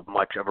how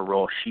much of a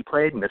role she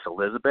played, Miss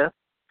Elizabeth.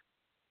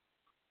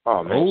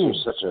 Oh man, she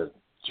was such a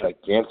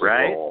gigantic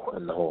role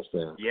in the whole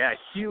thing. Yeah,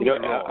 huge. You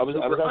know, role. I was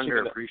actually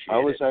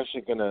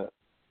underappreciated.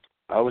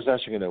 I was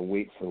actually gonna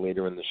wait for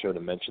later in the show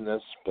to mention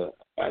this, but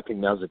I think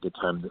now's a good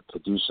time to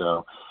do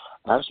so.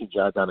 I actually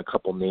jotted down a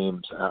couple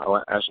names. I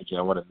want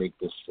to make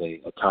this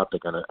a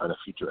topic on a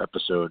future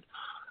episode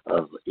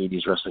of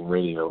 80s Wrestling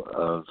Radio,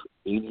 of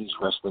 80s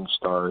wrestling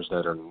stars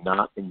that are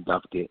not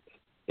inducted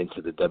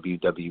into the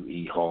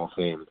WWE Hall of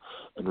Fame.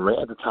 And right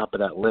at the top of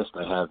that list,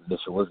 I have Miss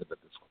Elizabeth.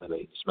 I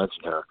just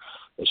mentioned her.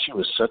 And she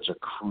was such a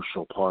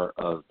crucial part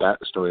of that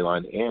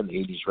storyline and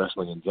 80s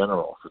wrestling in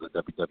general for the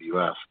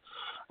WWF.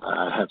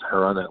 I have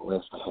her on that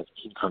list. I have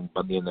King Kong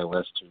Bundy on that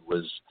list, who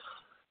was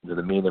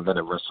the main event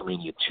of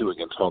WrestleMania 2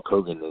 against Hulk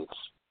Hogan.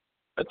 It's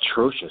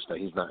atrocious that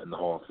he's not in the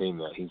Hall of Fame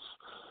yet. He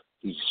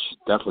should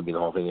definitely be in the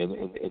Hall of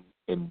Fame.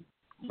 And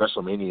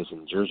WrestleMania is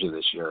in Jersey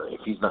this year.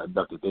 If he's not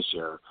inducted this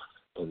year,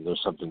 then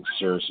there's something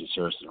seriously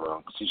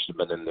wrong, because he should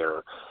have been in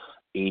there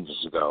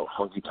ages ago.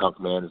 Honky Tonk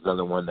Man is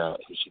another one that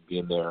he should be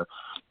in there.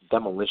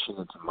 Demolition,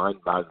 it's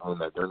mind-boggling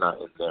that they're not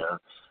in there.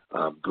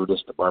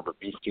 Brutus the Barber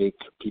Beefcake,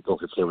 people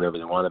could say whatever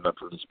they want about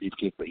Brutus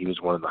Beefcake, but he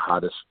was one of the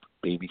hottest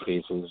baby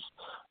faces,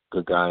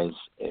 good guys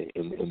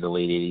in the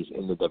late 80s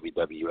in the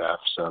WWF.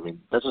 So, I mean,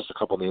 that's just a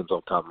couple names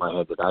off the top of my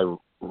head that I've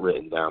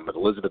written down, but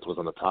Elizabeth was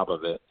on the top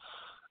of it.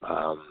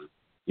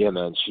 Yeah,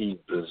 man, she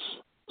was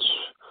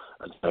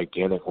a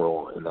gigantic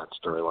role in that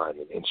storyline,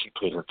 and she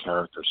played her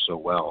character so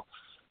well.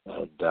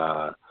 And,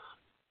 I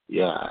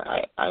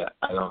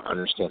don't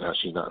understand how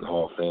she's not in the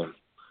Hall of Fame.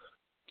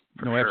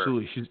 No,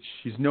 absolutely.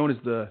 She's known as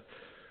the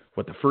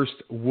first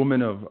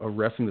woman of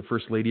wrestling, the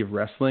first lady of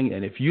wrestling.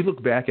 And if you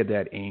look back at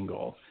that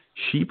angle,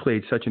 she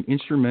played such an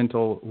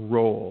instrumental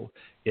role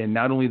in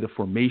not only the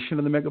formation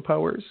of the Mega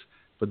Powers,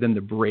 but then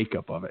the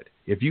breakup of it.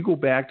 If you go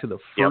back to the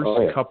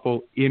first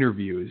couple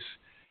interviews,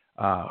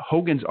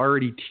 Hogan's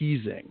already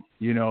teasing,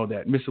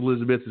 that Miss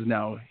Elizabeth is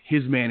now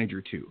his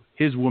manager too,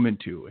 his woman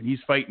too, and he's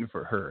fighting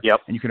for her.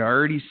 Yep. And you can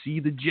already see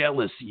the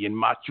jealousy in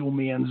Macho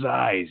Man's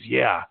eyes.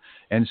 Yeah.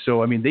 And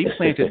so, I mean, they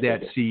planted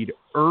that seed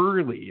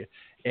early.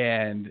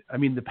 And, I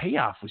mean, the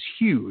payoff was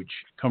huge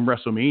come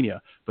WrestleMania,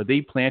 but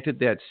they planted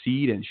that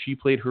seed, and she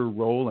played her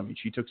role. I mean,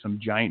 she took some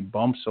giant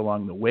bumps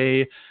along the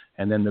way,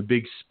 and then the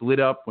big split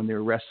up when they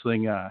were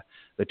wrestling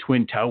the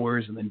Twin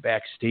Towers, and then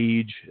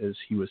backstage as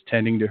he was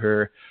tending to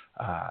her.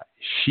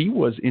 She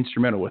was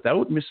instrumental.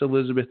 Without Miss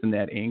Elizabeth in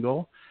that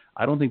angle,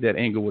 I don't think that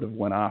angle would have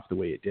went off the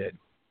way it did.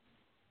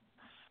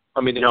 I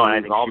mean, no, I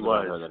think she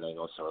was around that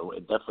angle, so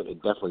it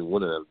definitely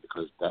wouldn't have,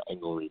 because that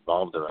angle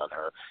revolved around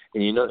her.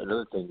 And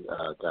another thing,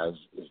 guys,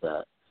 is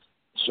that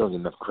showing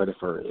enough credit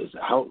for her is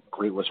how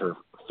great was her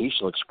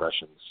facial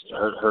expressions.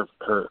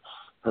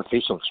 Her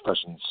facial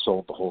expressions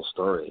sold the whole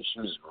story. She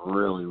was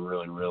really,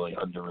 really, really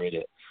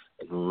underrated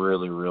and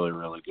really, really,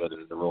 really good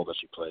in the role that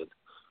she played.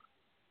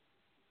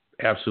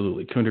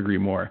 Absolutely, couldn't agree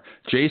more.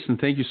 Jason,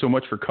 thank you so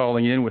much for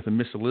calling in with a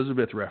Miss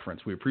Elizabeth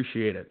reference. We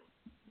appreciate it.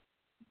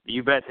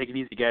 You bet. Take it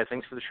easy, guys.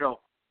 Thanks for the show.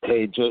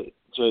 Hey, Jay,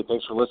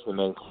 thanks for listening,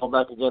 man. Call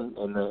back again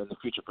in the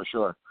future for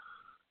sure.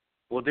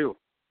 Will do.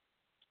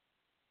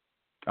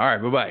 All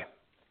right, bye-bye.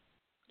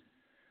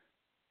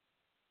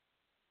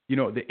 The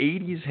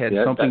 80s had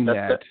something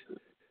that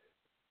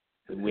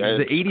the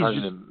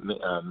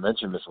 80s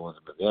mention Miss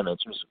Elizabeth. Yeah, man,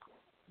 she was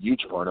a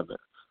huge part of it.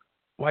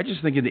 Well, I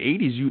just think in the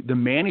 80s, the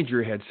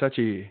manager had such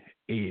a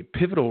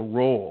pivotal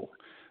role.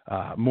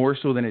 More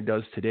so than it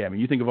does today. I mean,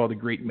 you think of all the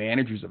great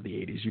managers of the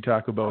 80s. You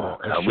talk about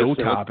a show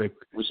topic.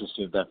 We should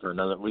save that for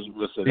another. We'll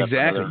save that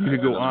exactly. For another, you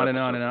could go on and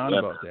episode. on and on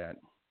about that.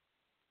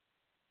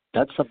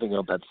 That's something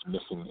else that's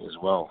missing as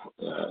well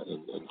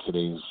in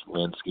today's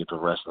landscape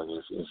of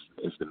wrestling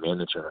is the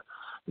manager.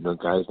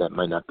 Guys that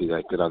might not be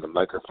that good on the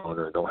microphone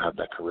or don't have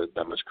that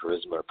much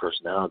charisma or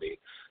personality.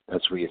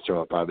 That's where you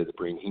throw up either the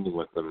Brain Heenan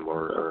with them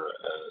or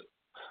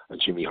a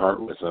Jimmy Hart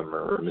with them,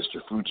 or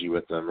Mr. Fuji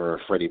with them, or a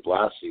Freddie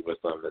Blassie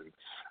with them.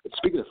 And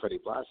speaking of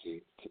Freddie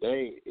Blassie,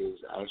 today is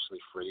actually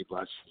Freddie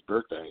Blassie's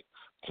birthday.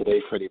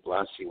 Today, Freddie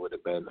Blassie would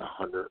have been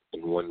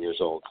 101 years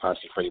old.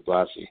 Classy Freddie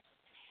Blassie.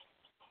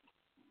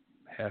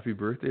 Happy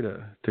birthday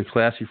to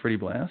classy Freddie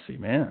Blassie,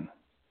 man.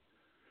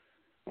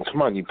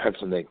 Come on, you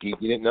Pennsylvania geek.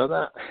 You didn't know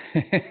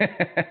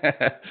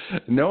that?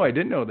 No, I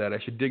didn't know that. I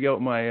should dig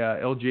out my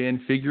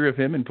LJN figure of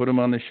him and put him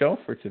on the shelf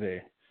for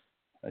today.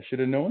 I should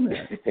have known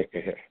that.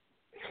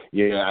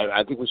 Yeah,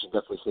 I think we should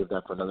definitely save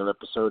that for another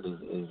episode.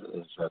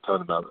 Is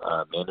talking about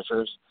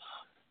managers,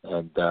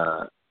 and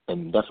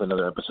definitely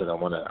another episode. I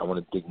want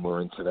to dig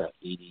more into that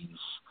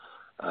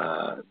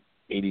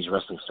 80s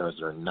wrestling stars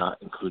that are not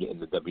included in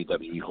the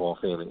WWE Hall of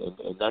Fame, and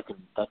that can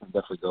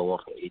definitely go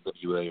off to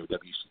AWA or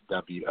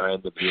WCW or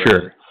NWA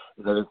sure.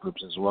 and other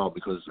groups as well.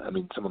 Because I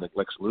mean, someone like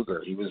Lex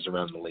Luger, he was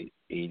around the late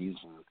 80s,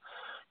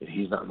 and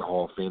he's not in the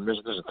Hall of Fame. There's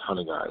a ton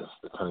of guys.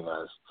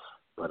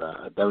 But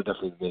that would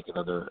definitely make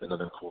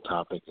another cool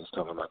topic, is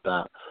talking about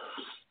that.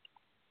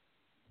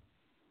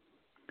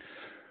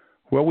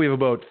 Well, we have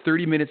about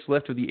 30 minutes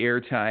left of the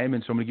air time,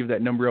 and so I'm going to give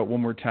that number out one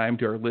more time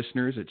to our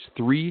listeners. It's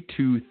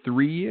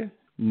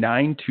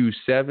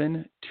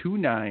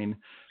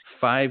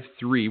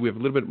 323-927-2953. We have a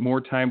little bit more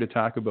time to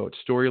talk about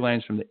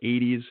storylines from the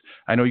 80s.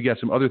 I know you got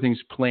some other things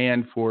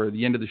planned for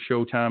the end of the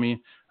show,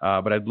 Tommy,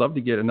 but I'd love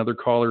to get another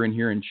caller in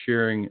here and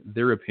sharing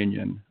their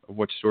opinion of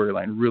what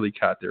storyline really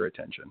caught their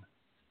attention.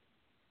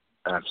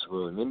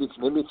 Absolutely. Maybe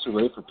it's too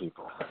late for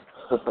people.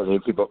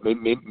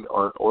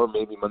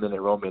 maybe Monday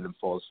Night Raw made them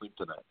fall asleep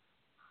tonight.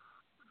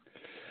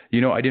 You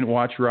know, I didn't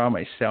watch Raw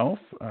myself,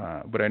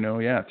 but I know,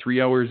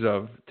 3 hours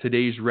of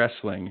today's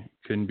wrestling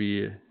can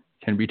be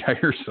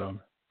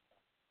tiresome.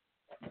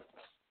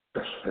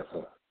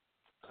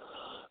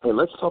 Hey,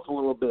 let's talk a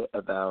little bit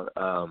about.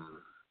 I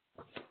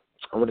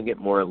want to get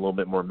a little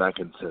bit more back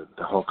into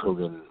the Hulk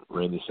Hogan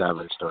Randy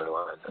Savage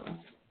storyline.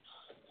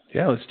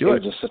 Yeah, let's do it.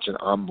 It was just such an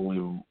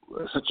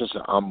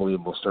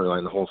unbelievable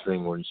storyline. The whole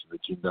thing where you see they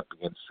teamed up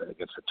against the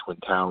Twin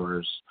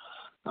Towers.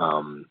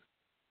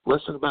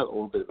 Let's talk a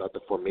little bit about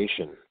the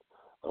formation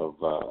of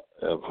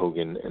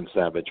Hogan and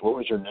Savage. What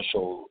was your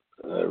initial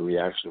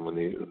reaction when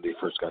they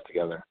first got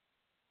together?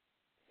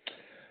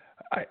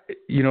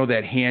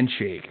 That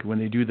handshake, when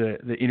they do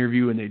the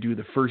interview and they do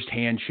the first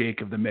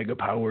handshake of the Mega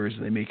Powers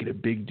and they make it a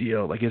big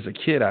deal. Like, as a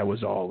kid, I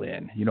was all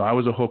in. I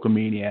was a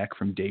Hulkamaniac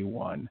from day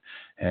one.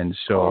 And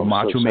so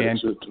Macho Man.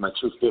 My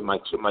two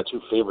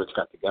favorites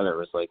got together.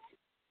 It was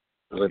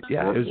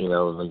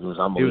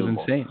unbelievable. It was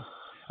insane.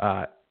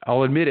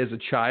 I'll admit, as a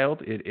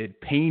child, it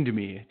pained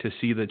me to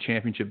see the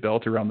championship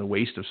belt around the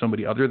waist of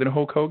somebody other than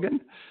Hulk Hogan.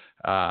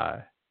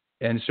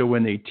 And so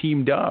when they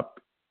teamed up,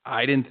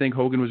 I didn't think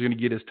Hogan was going to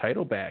get his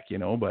title back,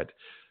 but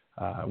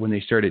when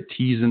they started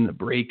teasing the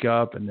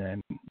breakup, and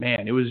then,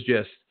 man, it was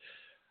just,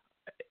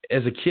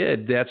 as a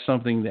kid, that's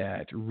something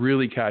that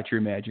really caught your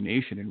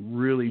imagination and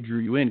really drew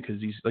you in, because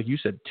these, like you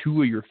said,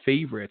 two of your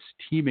favorites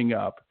teaming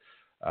up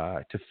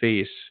to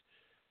face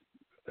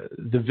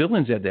the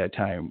villains at that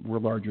time were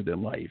larger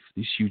than life,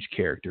 these huge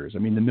characters. I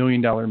mean, the $1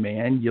 Million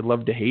Man, you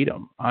love to hate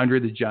him. Andre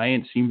the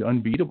Giant seemed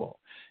unbeatable.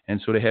 And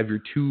so to have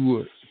your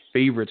two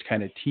favorites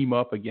kind of team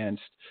up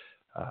against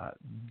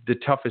the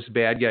toughest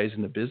bad guys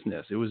in the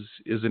business, it was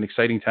an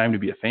exciting time to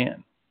be a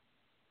fan.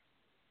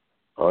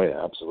 Oh,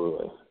 yeah,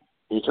 absolutely.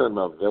 You're talking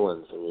about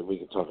villains. I mean, we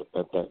can talk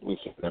about that. We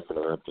can have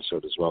another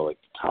episode as well, like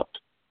the top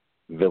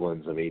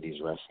villains of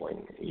 80s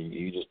wrestling.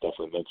 You just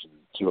definitely mentioned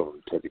two of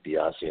them, Ted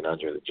DiBiase and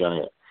Andre the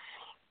Giant.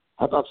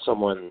 How about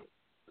someone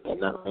that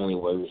not only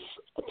was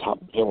a top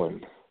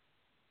villain,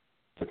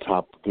 a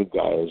top good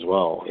guy as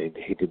well?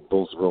 He did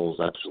both roles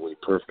absolutely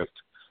perfect.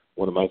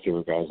 One of my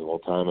favorite guys of all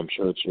time. I'm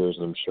sure it's yours,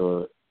 and I'm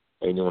sure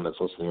anyone that's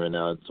listening right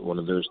now, it's one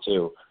of theirs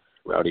too.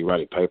 Roddy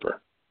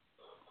Piper.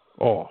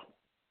 Oh,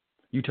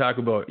 you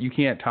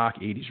can't talk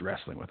 80s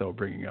wrestling without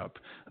bringing up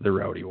the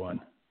Rowdy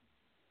one.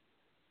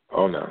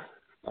 Oh no,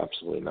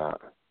 absolutely not.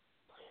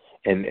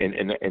 And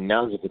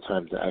now's a good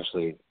time to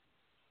actually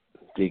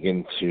dig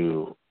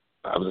into.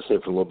 I was going to say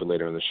it for a little bit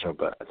later in the show,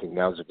 but I think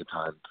now's a good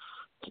time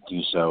to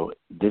do so.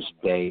 This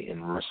day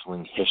in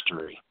wrestling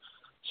history.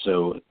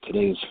 So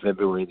today is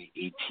February the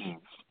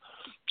 18th.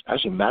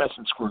 Actually,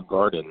 Madison Square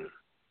Garden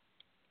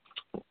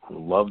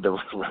loved to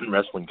run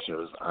wrestling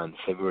shows on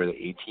February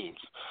the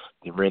 18th.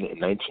 They ran it in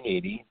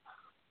 1980,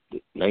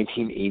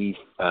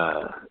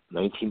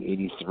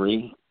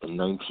 1983, and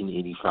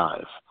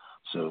 1985.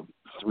 So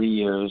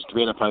 3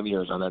 and a 5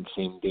 years on that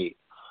same date.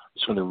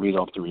 Just going to read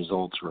off the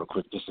results real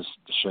quick just to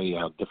show you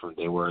how different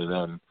they were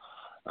then.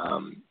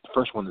 The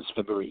first one is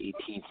February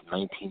 18th,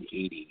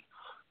 1980,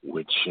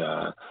 which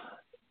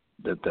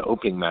the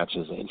opening match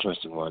is an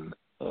interesting one.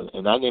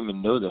 And I didn't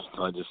even know this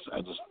until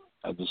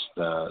I just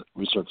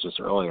researched this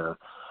earlier.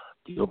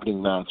 The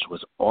opening match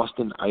was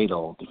Austin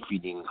Idol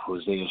defeating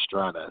Jose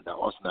Estrada.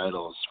 Now, Austin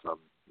Idol is from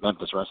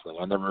Memphis Wrestling.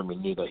 I never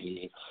even knew that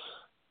he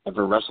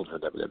ever wrestled for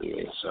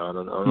WWE. So I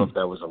don't know if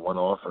that was a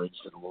one-off or he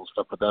just did a little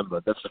stuff with them,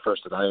 but that's the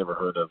first that I ever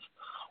heard of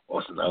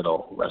Austin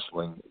Idol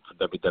wrestling for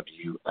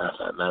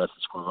WWF at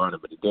Madison Square Garden,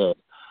 but he did.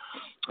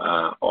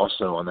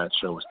 Also on that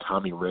show was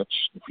Tommy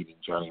Rich defeating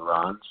Johnny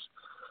Rods.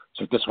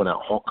 Check this one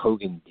out. Hulk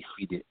Hogan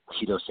defeated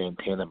Tito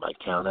Santana by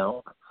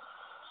countout.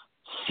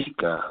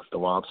 Sika, the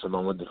Wild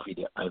Samoan,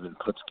 defeated Ivan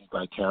Putski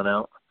by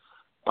countout.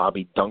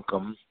 Bobby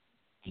Duncombe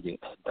defeated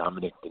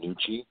Dominic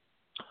DeNucci.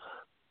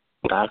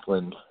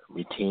 Backlund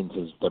retained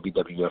his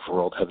WWF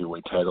World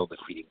Heavyweight title,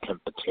 defeating Ken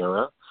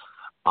Patera.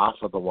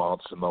 Alpha, the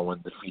Wild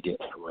Samoan, defeated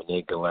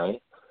Rene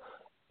Gallet.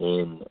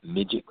 In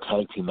midget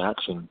tag team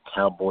action,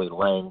 Cowboy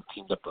Lang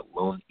teamed up with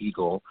Lone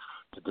Eagle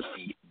to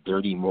defeat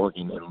Dirty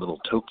Morgan and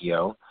Little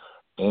Tokyo.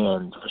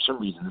 And for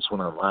some reason, this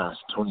went on last.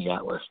 Tony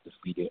Atlas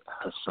defeated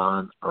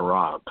Hassan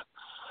Arab.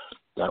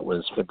 That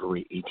was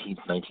February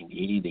 18th,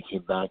 1980. They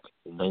came back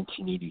in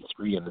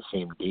 1983 on the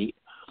same date.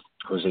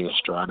 Jose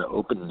Estrada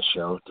opened the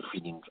show,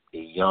 defeating a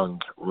young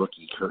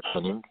rookie, Kurt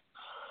Hennig.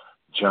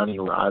 Johnny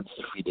Rods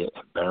defeated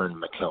Baron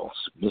McKells.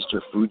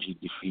 Mr. Fuji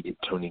defeated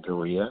Tony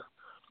Gurria.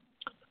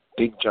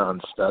 Big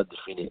John Studd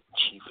defeated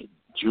Chief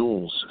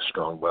Jules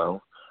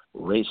Strongbow.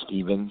 Ray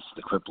Stevens,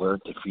 the Crippler,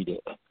 defeated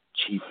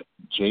Chief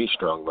Jay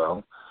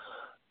Strongbow.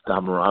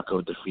 Don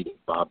Morocco defeated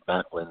Bob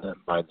Backlund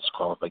by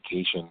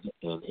disqualification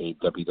in a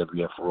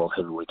WWF World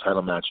Heavyweight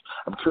title match.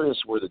 I'm curious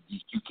where the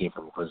DQ came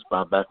from, because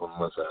Bob Backlund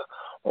was a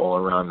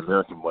all-around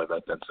American boy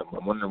back then, so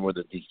I'm wondering where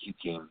the DQ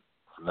came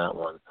from that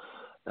one.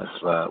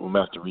 We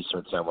might have to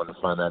research that one to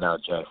find that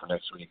out, Jack, for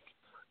next week.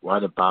 Why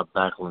did Bob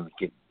Backlund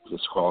get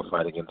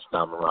disqualified against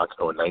Don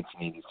Morocco in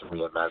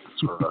 1983 at Madison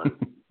Square Garden?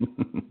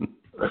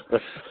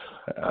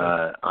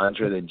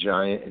 Andre the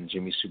Giant and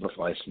Jimmy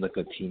Superfly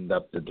Snuka teamed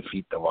up to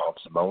defeat the Wild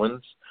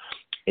Samoans.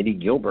 Eddie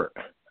Gilbert,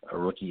 a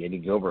rookie Eddie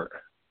Gilbert,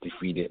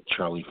 defeated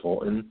Charlie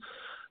Fulton.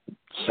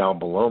 Sal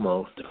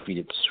Balomo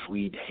defeated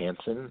Swede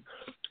Hansen.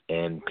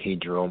 And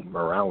Pedro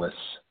Morales,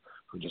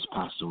 who just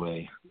passed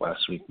away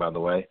last week, by the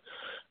way,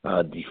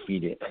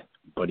 defeated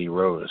Buddy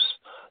Rose.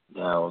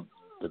 Now,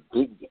 the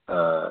big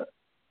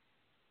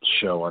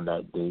show on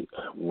that date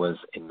was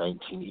in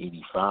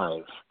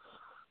 1985,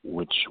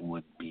 which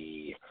would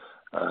be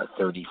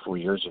 34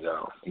 years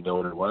ago. You know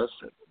what it was?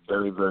 A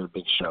very, very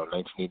big show,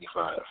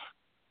 1985.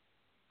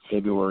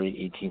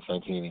 February 18th,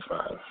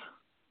 1985.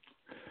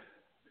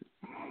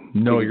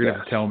 No, you're going to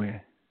have to tell me.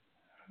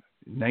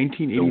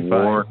 1985. The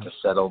War to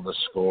Settle the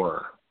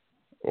Score.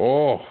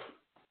 Oh.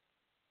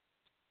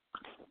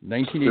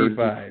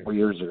 1985. 4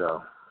 years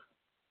ago.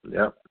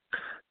 Yep.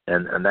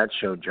 And that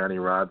show, Johnny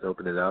Rods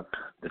opened it up,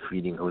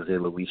 defeating Jose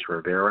Luis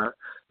Rivera.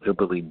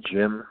 Hillbilly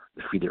Jim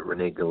defeated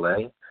Rene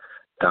Goulet.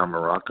 Don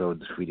Morocco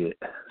defeated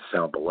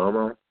Sal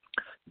Balomo.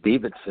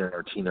 David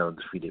Sanartino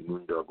defeated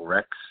Moondog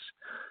Rex.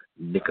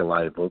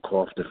 Nikolai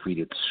Volkov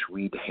defeated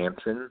Swede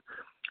Hansen.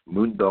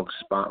 Moondog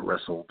spot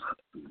wrestled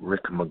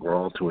Rick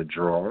McGraw to a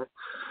draw.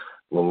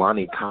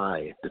 Lolani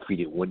Kai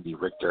defeated Wendy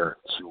Richter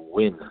to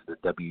win the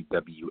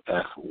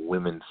WWF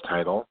Women's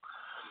title.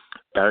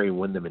 Barry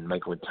Windham and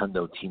Mike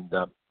Rotundo teamed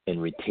up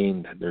and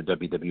retained their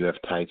WWF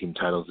Tag Team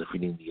titles,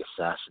 defeating the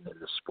Assassin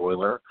and the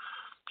Spoiler.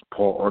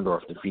 Paul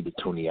Orndorff defeated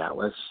Tony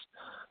Atlas.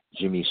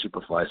 Jimmy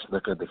Superfly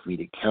Snuka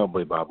defeated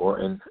Cowboy Bob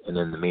Orton. And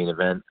then the main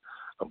event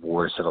of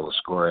War to Settle the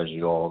Score, as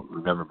you all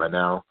remember by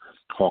now,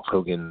 Hulk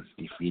Hogan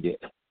defeated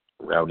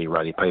Rowdy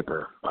Roddy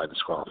Piper by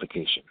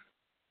disqualification.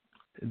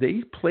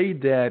 They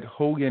played that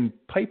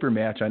Hogan-Piper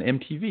match on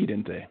MTV,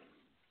 didn't they?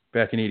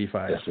 Back in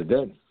 85. Yes, they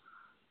did.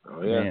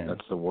 Oh yeah, Man.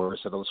 That's the War to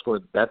Settle the Score.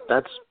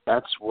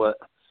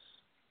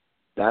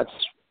 That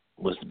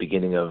was the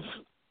beginning of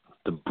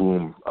the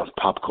boom of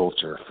pop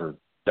culture for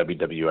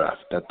WWF.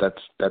 That's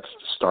the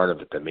start of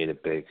it that made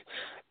it big,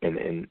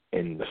 and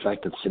the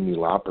fact that Cyndi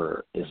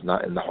Lauper is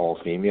not in the Hall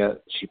of Fame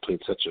yet. She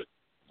played such a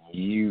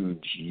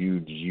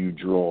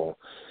huge role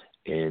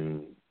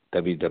in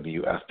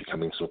WWF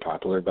becoming so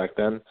popular back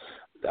then.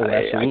 Oh,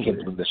 I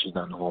can't believe that she's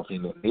not in the Hall of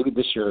Fame. Maybe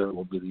this year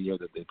will be the year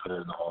that they put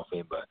her in the Hall of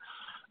Fame, but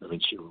I mean,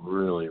 she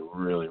really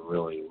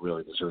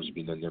deserves to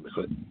be in there,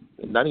 because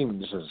not even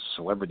just as a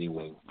celebrity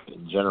wing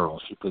in general.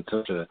 She played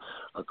such a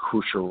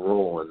crucial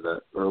role in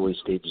the early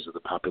stages of the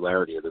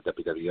popularity of the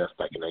WWF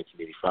back in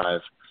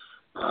 1985.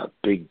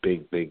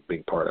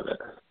 Big part of it.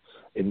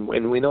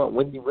 And we know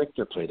Wendy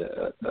Richter played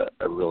a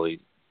really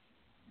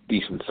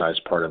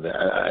decent-sized part of it.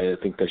 I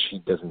think that she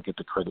doesn't get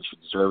the credit she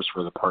deserves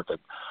for the part that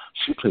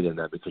she played in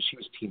that, because she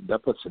was teamed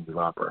up with Cyndi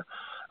Lauper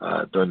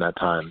during that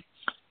time.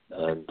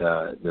 And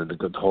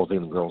the whole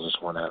thing, the girls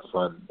just want to have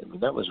fun. I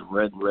mean, that was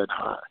red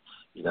hot,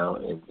 you know.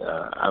 And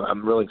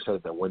I'm really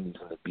excited that Wendy's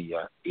going to be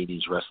at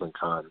 80's Wrestling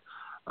Con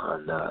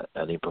on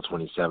April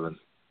 27th,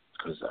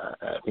 because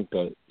I think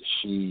that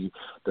she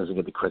doesn't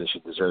get the credit she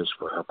deserves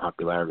for her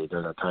popularity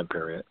during that time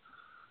period.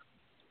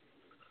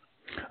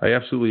 I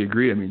absolutely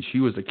agree. I mean, she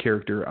was a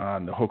character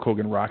on the Hulk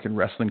Hogan Rock and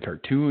Wrestling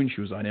cartoon.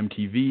 She was on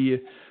MTV.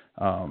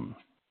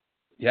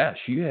 Yeah,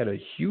 she had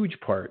a huge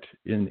part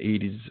in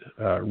 80s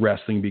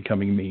wrestling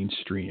becoming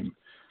mainstream.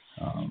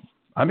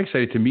 I'm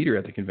excited to meet her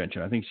at the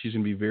convention. I think she's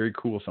going to be very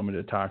cool, someone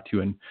to talk to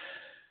and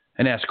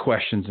ask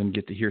questions and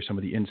get to hear some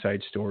of the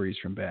inside stories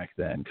from back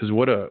then. Because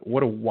what a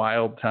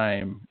wild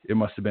time it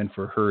must have been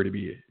for her to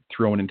be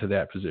thrown into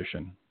that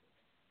position.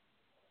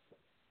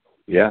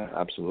 Yeah,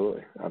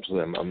 absolutely.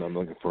 I'm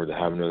looking forward to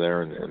having her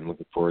there, and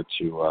looking forward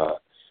to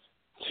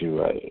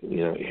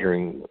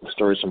hearing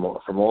stories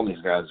from all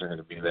these guys that are going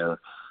to be there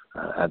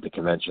at the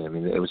convention. I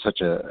mean, it was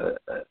such a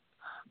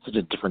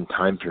different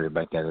time period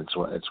back then.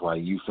 It's why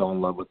you fell in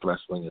love with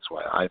wrestling. It's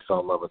why I fell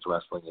in love with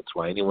wrestling. It's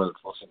why anyone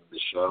that's listening to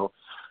this show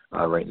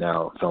right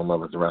now fell in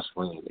love with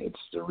wrestling. It's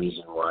the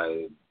reason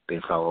why they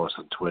follow us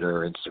on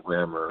Twitter,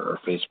 Instagram, or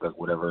Facebook,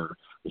 whatever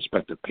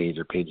respective page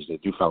or pages they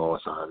do follow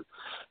us on,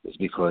 is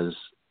because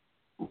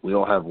we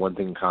all have one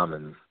thing in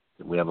common.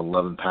 We have a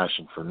love and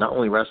passion for not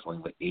only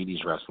wrestling, but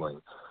 80s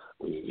wrestling.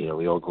 We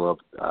all grew up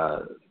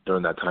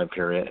during that time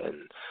period, and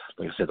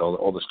like I said,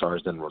 all the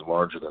stars then were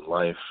larger than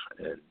life.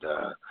 And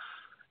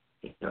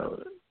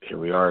here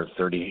we are,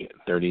 30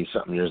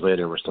 something years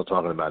later, we're still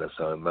talking about it.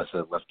 So it must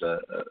have left a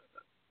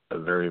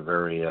very,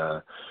 very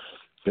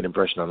good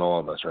impression on all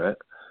of us, right?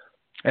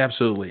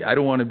 Absolutely. I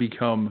don't want to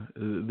become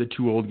the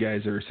two old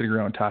guys that are sitting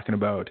around talking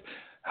about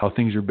how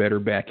things are better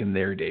back in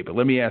their day. But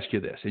let me ask you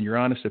this, in your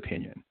honest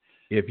opinion,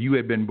 if you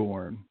had been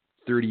born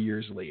 30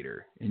 years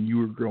later and you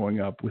were growing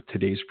up with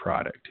today's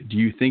product, do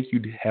you think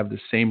you'd have the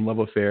same love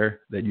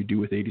affair that you do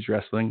with 80s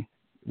wrestling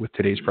with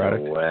today's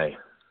product? No way.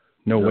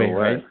 No way,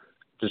 right?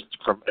 Just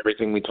from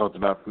everything we talked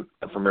about in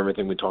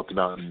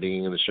the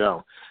beginning of the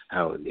show,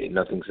 how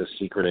nothing's a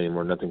secret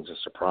anymore, nothing's a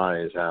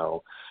surprise,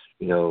 how,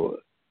 no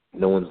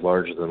one's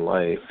larger than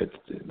life.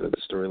 The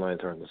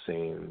storylines aren't the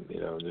same,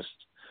 just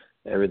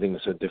everything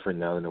is so different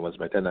now than it was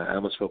back then. I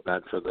almost feel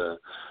bad for the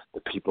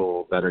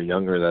people that are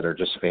younger that are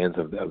just fans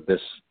of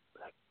this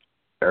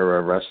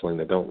era of wrestling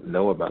that don't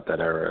know about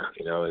that era.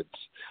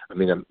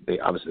 They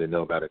obviously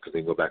know about it because they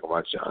can go back and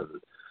watch it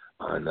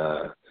on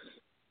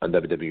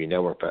WWE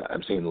Network, but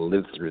I'm saying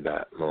live through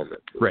that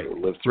moment. Right.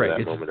 Live through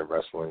that moment of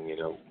wrestling,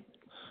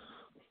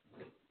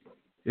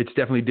 It's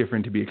definitely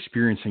different to be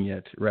experiencing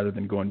it rather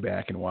than going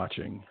back and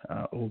watching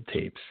old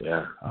tapes.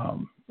 Yeah.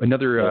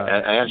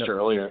 I asked her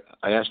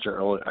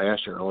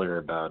earlier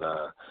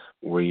about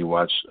where you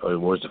watched, or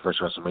what was the first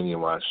WrestleMania you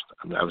watched.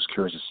 I was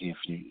curious to see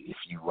if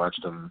you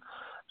watched them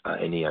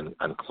any on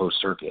closed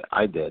circuit.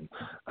 I did.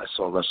 I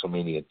saw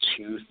WrestleMania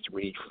 2,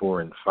 3,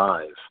 4, and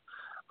 5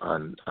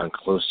 on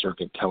closed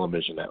circuit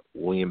television at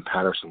William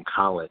Patterson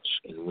College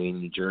in Wayne,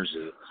 New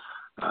Jersey.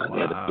 They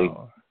had a big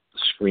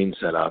screen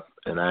set up,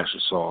 and I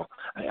actually saw.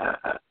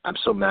 I'm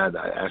so mad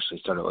that I actually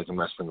started liking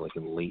wrestling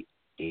in late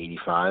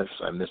 '85.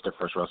 So I missed their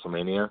first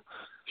WrestleMania.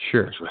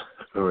 Sure. Which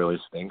really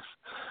stinks.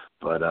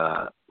 But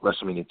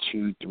WrestleMania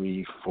 2,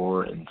 3,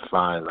 4, and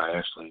 5, I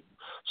actually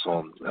saw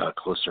on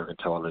closed circuit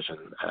television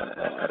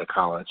at a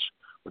college,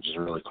 which is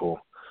really cool.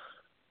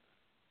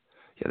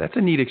 Yeah, that's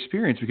a neat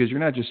experience because you're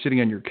not just sitting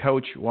on your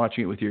couch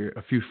watching it with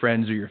a few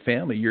friends or your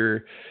family.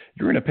 You're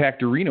in a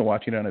packed arena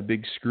watching it on a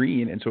big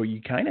screen, and so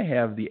you kind of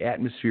have the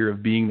atmosphere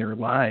of being there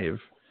live.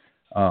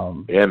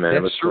 Yeah,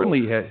 man, that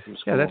certainly had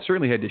that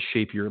certainly had to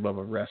shape your love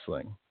of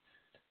wrestling.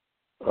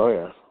 Oh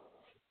yeah.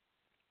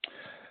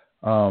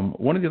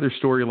 One of the other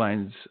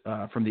storylines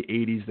from the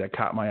 80s that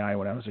caught my eye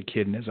when I was a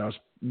kid, and as I was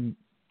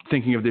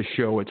thinking of this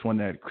show, it's one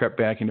that crept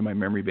back into my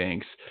memory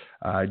banks.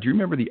 Do you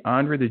remember the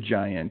Andre the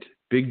Giant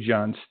Big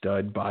John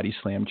Studd Body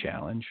Slam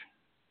Challenge?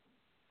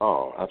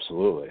 Oh,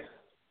 absolutely.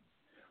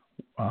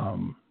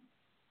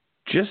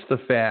 Just the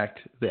fact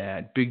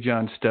that Big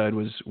John Studd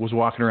was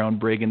walking around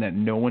bragging that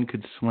no one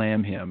could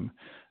slam him,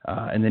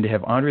 and then to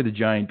have Andre the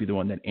Giant be the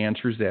one that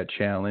answers that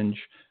challenge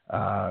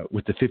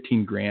with the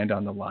 $15,000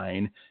 on the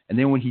line, and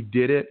then when he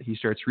did it, he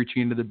starts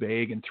reaching into the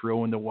bag and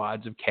throwing the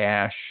wads of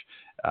cash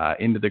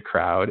into the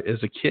crowd.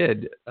 As a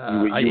kid,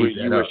 you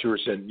wish you were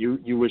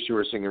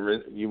sitting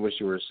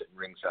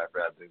ringside,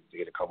 Brad, to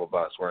get a couple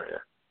bucks, weren't you?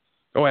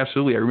 Oh,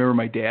 absolutely. I remember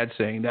my dad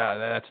saying, "No,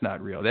 that's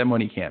not real. That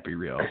money can't be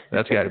real.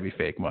 That's got to be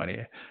fake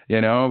money."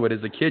 But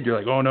as a kid, you're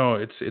like, "Oh no,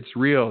 it's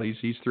real.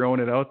 He's throwing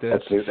it out there."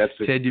 That's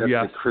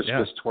the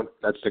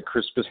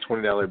crispest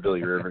 $20 bill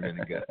you're ever going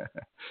to get.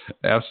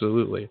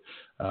 Absolutely.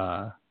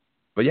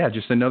 But yeah,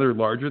 just another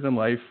larger than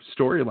life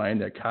storyline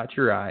that caught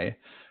your eye.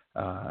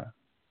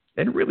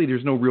 And really,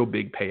 there's no real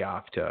big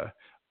payoff to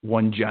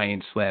one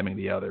giant slamming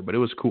the other, but it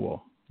was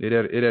cool. It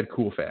had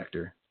cool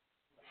factor.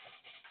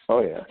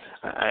 Oh yeah,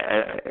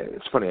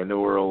 it's funny. I know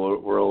we're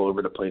all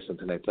over the place in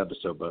tonight's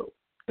episode, but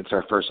it's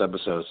our first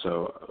episode,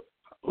 so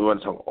we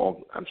want to talk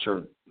all. I'm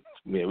sure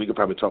we could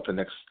probably talk the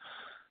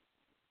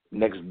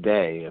next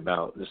day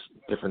about this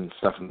different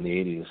stuff from the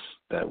 80s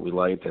that we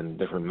liked and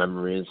different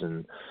memories,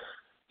 and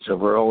so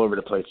we're all over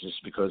the place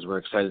just because we're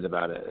excited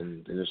about it,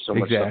 and there's so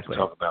much stuff to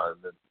talk about.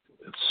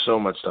 It's so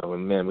much stuff,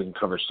 and man, we can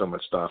cover so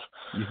much stuff.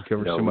 You can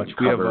cover so much.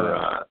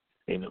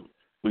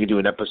 We could do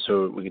an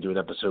episode. We could do an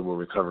episode where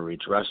we cover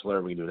each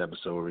wrestler. We could do an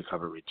episode where we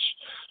cover each,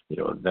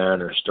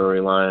 event or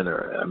storyline.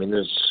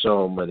 There's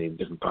so many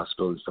different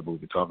possibilities that we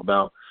could talk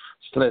about.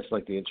 So tonight's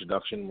like the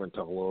introduction. We're gonna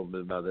talk a little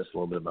bit about this, a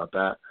little bit about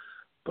that,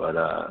 but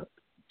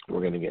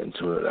we're gonna get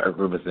into our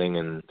groove of thing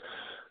and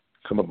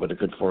come up with a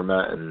good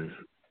format and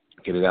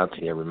get it out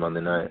to you every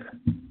Monday night.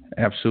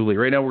 Absolutely.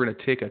 Right now, we're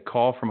gonna take a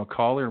call from a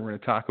caller, and we're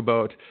gonna talk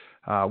about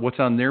what's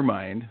on their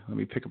mind. Let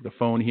me pick up the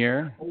phone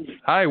here.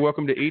 Hi,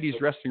 welcome to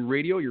 80s Wrestling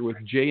Radio. You're with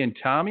Jay and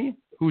Tommy.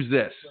 Who's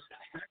this?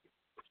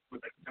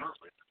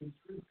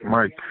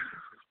 Mike.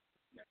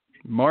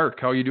 Mark,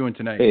 how are you doing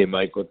tonight? Hey,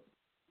 Mike.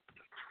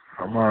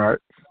 I'm all right.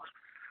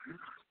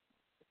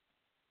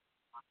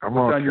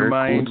 What's on your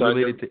mind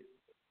related to...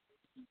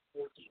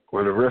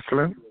 With the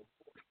wrestling?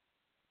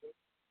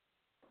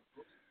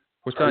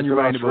 What's on your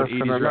mind about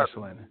 80s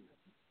wrestling?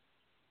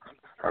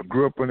 I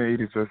grew up on the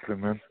 80s wrestling,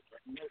 man.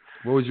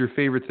 What was your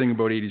favorite thing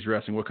about 80s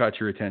wrestling? What caught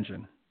your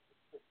attention?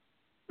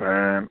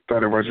 Man,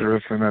 started watching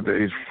wrestling at the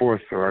age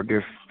 4, so I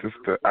guess just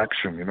the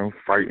action,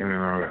 fighting and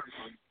all that.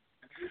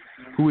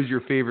 Who was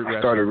your favorite wrestler?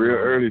 I started real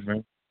early,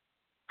 man.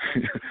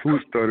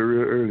 Started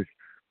real early.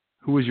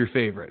 Who was your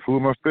favorite? Who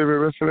was my favorite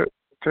wrestler?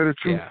 Tell the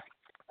truth. Yeah.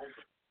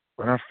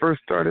 When I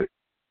first started,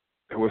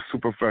 it was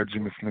Superfly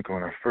Jimmy Snuka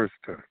when I first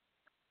started.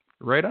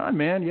 Right on,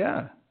 man,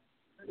 yeah.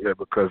 Yeah,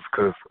 because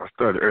I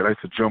started early. I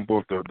used to jump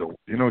off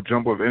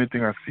jump off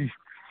anything I see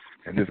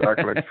and just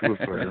act like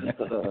suicide.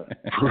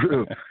 For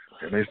real.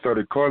 And they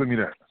started calling me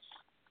that.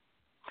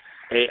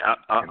 Hey,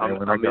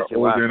 when I got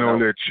older and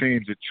older, it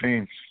changed.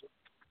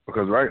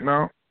 Because right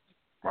now,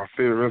 my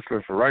favorite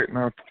wrestler for right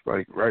now,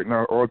 like right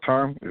now, all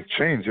time, is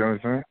changed. You know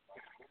what I'm saying?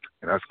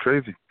 And that's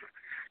crazy.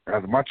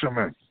 That's Macho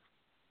Man.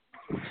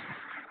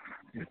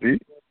 You see?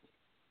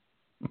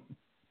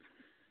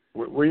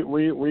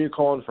 Where you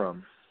calling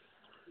from?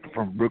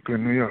 From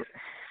Brooklyn, New York.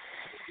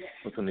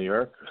 Brooklyn, New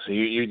York. So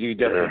you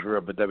definitely grew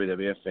up a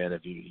WWF fan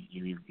if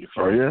you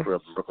grew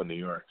up in Brooklyn, New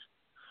York.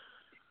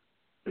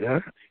 Yeah.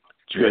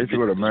 I used to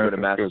go to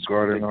Madison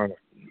Square Garden.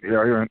 Yeah,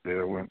 I went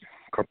there a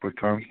couple of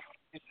times.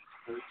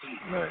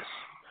 Nice.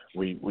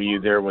 Were you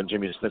there when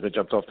Jimmy Snuka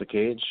jumped off the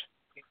cage?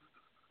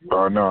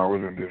 Oh no, I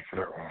wasn't there for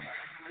that one.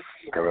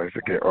 Cause I used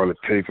to get all the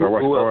tapes.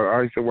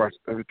 I used to watch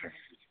everything.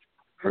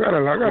 I got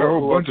a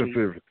whole bunch of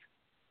favorites.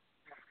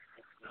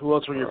 Who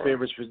else were your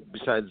favorites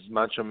besides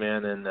Macho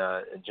Man and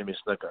Jimmy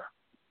Snuka?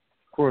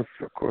 Of course,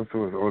 it was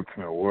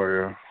Ultimate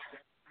Warrior.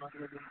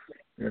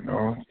 You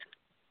know,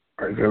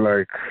 I used to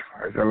like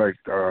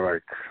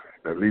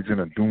the Legion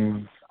of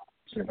Doom.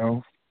 You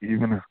know,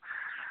 even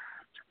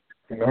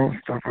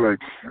stuff like,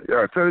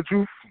 yeah, I tell the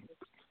truth,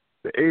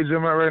 the age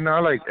I'm at right now, I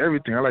like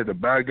everything. I like the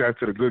bad guys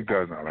to the good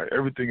guys now. Like,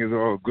 everything is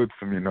all good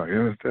for me now. You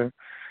understand?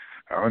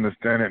 I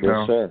understand it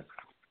now. Yes,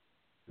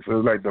 so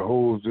it's like the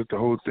whole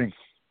thing.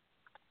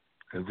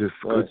 It's just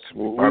good.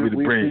 Bobby the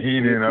Brain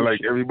Heenan. I like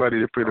everybody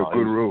that played a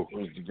good role. It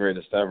was the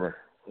greatest ever.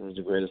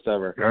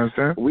 You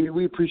understand?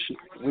 We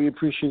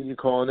appreciate you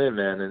calling in,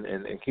 man,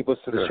 and keep us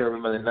to the show every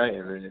Monday night,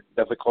 and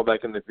definitely call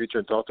back in the future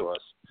and talk to us.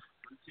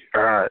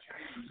 All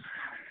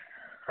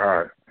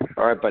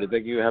right, buddy.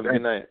 Thank you. Have a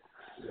good night.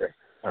 Yeah.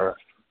 All right.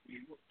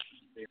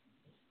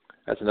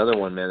 That's another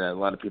one, man, that a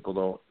lot of people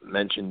don't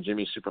mention.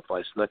 Jimmy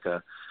Superfly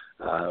Snuka.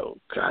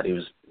 God, he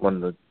was one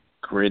of the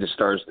greatest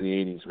stars of the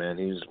 80s, man.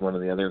 He was one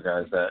of the other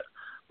guys that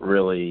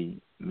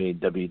really made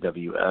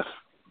WWF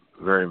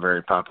very,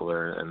 very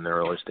popular in the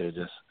early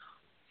stages.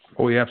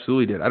 Oh, he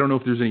absolutely did. I don't know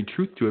if there's any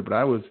truth to it, but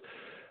I was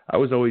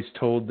always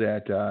told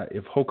that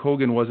if Hulk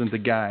Hogan wasn't the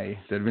guy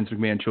that Vince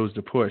McMahon chose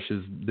to push,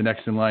 the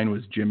next in line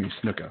was Jimmy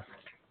Snuka.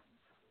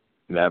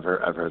 Yeah, I've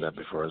heard that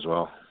before as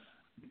well.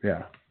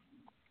 Yeah,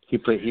 he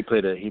played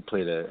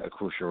a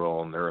crucial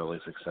role in their early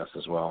success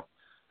as well.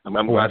 I'm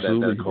glad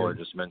that caller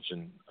just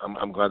mentioned.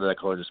 I'm glad that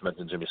caller just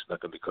mentioned Jimmy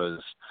Snuka because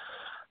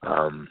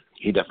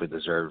he definitely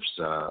deserves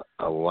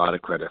a lot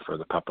of credit for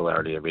the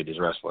popularity of 80s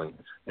wrestling.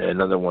 And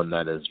another one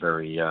that is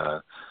very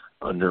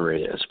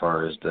underrated as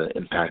far as the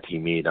impact he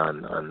made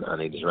on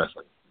 80s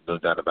wrestling. No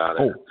doubt about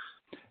it. Oh,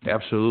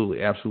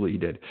 absolutely he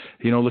did.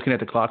 You know, looking at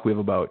the clock, we have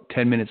about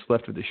 10 minutes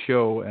left of the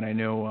show, and I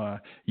know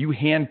you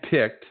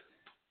handpicked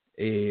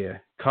a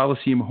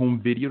Coliseum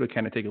home video to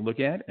kind of take a look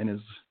at, and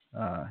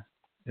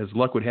as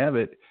luck would have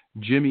it,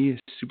 Jimmy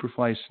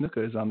Superfly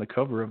Snuka is on the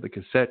cover of the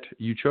cassette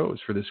you chose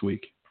for this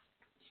week.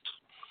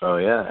 Oh,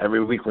 yeah.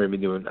 Every week we're going to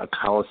be doing a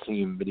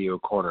Coliseum Video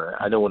Corner.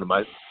 I know one of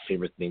my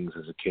favorite things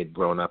as a kid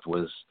growing up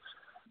was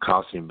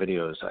Coliseum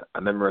videos. I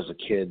remember as a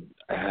kid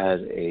I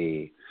had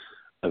a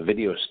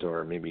video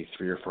store maybe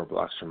 3 or 4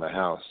 blocks from my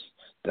house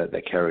that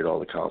carried all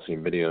the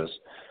Coliseum videos.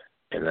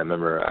 And I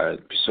remember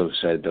I'd be so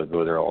excited to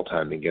go there all the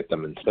time and get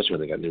them, and especially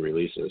when they got new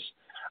releases.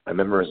 I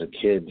remember as a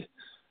kid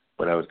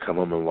when I would come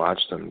home and watch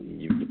them,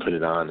 you put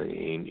it on, and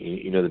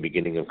you know the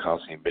beginning of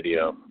Coliseum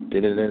video. You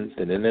know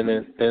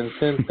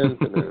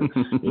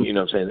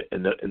what I'm saying?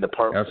 In the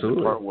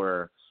part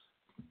where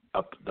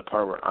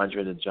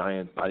Andre the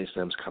Giant body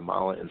slams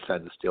Kamala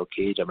inside the steel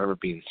cage. I remember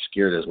being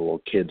scared as a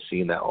little kid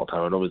seeing that all the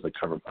time. I'd always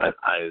cover my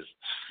eyes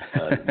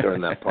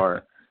during that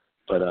part.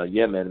 But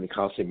yeah, man, I mean,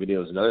 Coliseum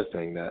video is another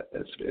thing that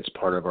it's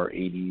part of our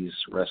 80s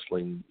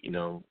wrestling,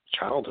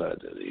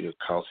 childhood.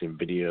 Coliseum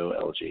video,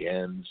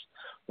 LJNs,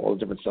 all the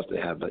different stuff they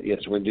have. But yes,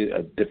 we're gonna do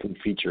a different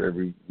feature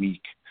every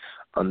week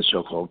on the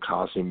show called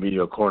Coliseum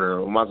Video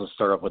Corner. We might as well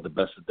start off with the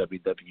best of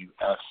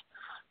WWF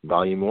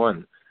Volume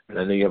 1. And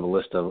I know you have a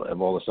list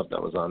of all the stuff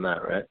that was on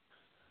that, right?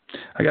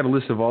 I got a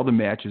list of all the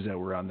matches that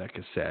were on that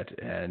cassette,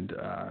 and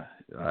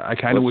I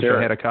kind of wish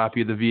I had a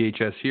copy of the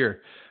VHS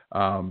here.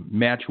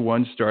 Match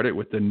 1 started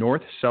with the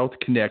North-South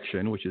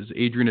Connection, which is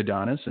Adrian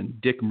Adonis and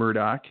Dick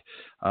Murdoch,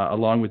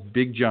 along with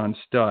Big John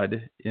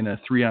Studd in a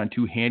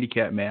 3-on-2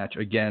 handicap match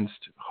against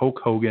Hulk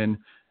Hogan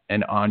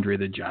and Andre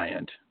the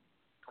Giant.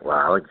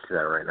 Wow, I like to see that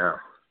right now.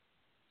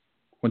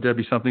 Wouldn't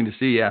that be something to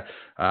see?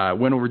 Yeah.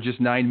 Went over just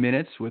 9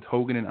 minutes with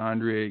Hogan and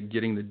Andre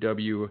getting the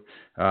W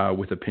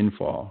with a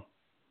pinfall.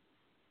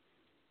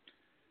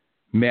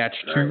 Match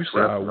 2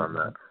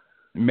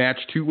 Match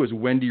 2 was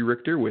Wendy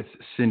Richter with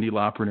Cyndi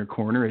Lauper in her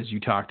corner, as you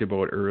talked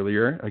about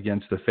earlier,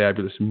 against the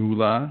Fabulous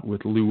Moolah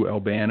with Lou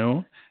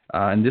Albano.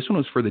 And this one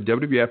was for the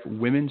WWF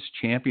Women's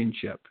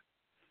Championship.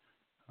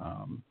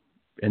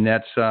 And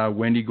that's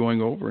Wendy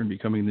going over and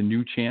becoming the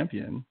new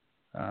champion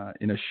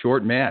in a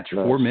short match,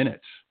 4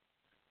 minutes.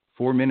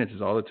 4 minutes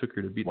is all it took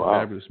her to beat the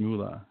Fabulous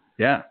Moolah.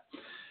 Yeah.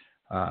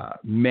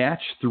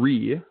 Match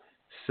 3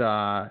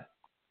 saw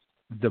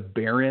the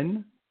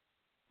Baron,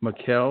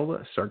 Mikel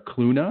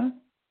Sarcluna.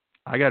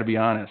 I got to be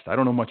honest, I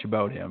don't know much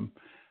about him.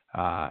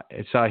 I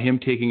saw him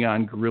taking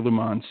on Gorilla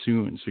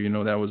Monsoon, so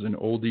that was an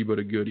oldie but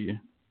a goodie.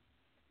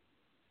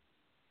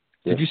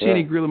 Did you see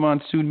any Gorilla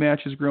Monsoon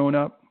matches growing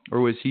up, or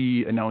was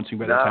he announcing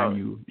by the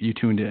time you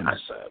tuned in?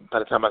 By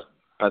the time I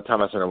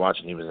started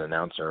watching, he was an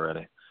announcer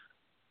already.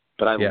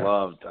 But I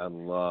loved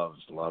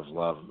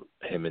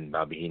him and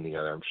Bobby Heenan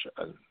together. I'm sure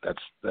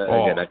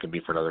again, that could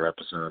be for another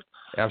episode.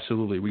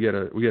 Absolutely, we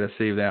gotta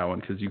save that one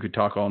because you could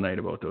talk all night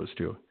about those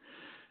two.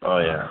 Oh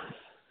yeah.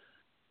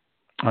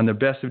 On the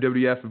Best of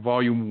WWF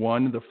Volume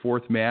 1, the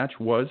fourth match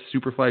was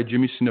Superfly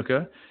Jimmy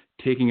Snuka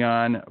taking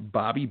on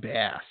Bobby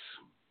Bass.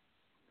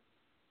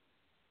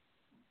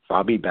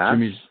 Bobby Bass?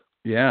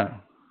 Yeah.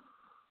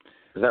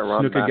 Is that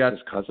Ron Bass's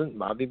cousin,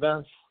 Bobby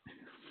Bass?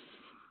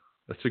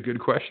 That's a good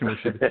question.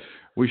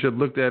 We should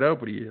look that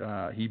up. But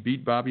he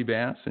beat Bobby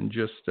Bass in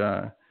just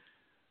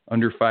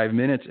under 5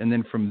 minutes, and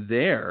then from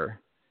there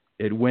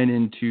it went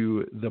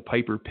into the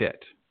Piper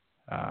Pit.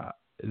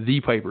 The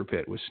Piper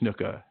Pit with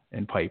Snuka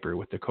and Piper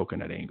with the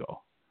coconut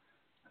angle.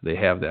 They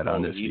have that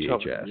on this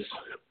VHS.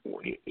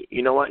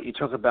 You know what? We're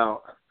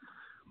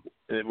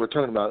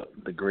talking about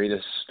the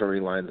greatest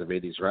storylines of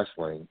 80s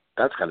wrestling.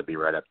 That's got to be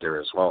right up there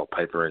as well.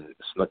 Piper and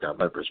Snuka on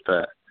Piper's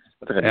Pit.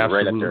 That's got to be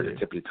right up there at the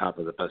tippy top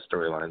of the best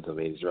storylines of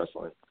 80s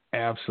wrestling.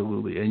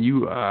 Absolutely. And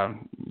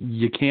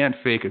you can't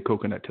fake a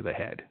coconut to the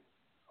head.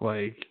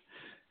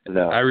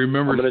 No. I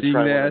remember seeing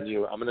that.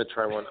 I'm going to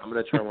try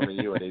one of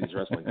you at 80s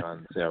Wrestling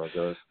Con. See how it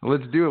goes.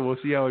 Let's do it. We'll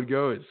see how it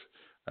goes.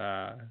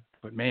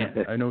 But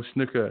man, I know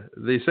Snuka.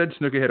 They said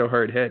Snuka had a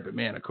hard head, but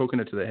man, a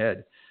coconut to the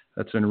head.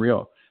 That's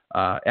unreal.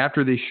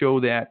 After they show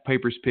that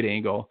Piper's Pit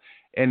angle,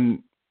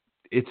 and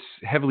it's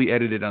heavily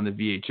edited on the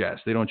VHS.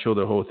 They don't show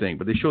the whole thing,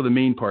 but they show the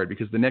main part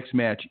because the next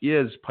match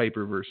is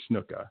Piper versus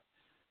Snuka.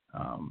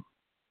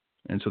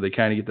 And so they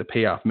kind of get the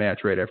payoff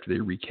match right after they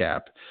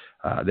recap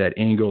that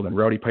angle, and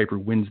Rowdy Piper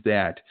wins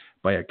that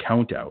by a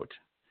count out.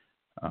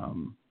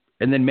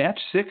 And then match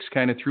 6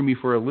 kind of threw me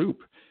for a loop.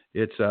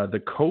 It's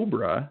the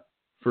Cobra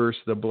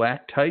versus the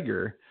Black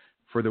Tiger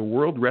for the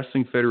World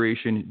Wrestling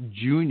Federation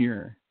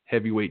Junior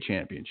Heavyweight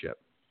Championship.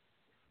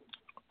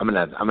 I'm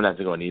gonna have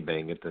to go on eBay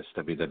and get this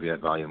WWF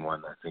Volume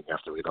 1. I think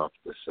after we get off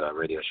this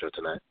radio show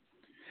tonight.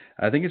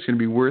 I think it's going to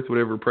be worth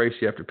whatever price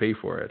you have to pay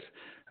for it.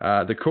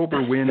 The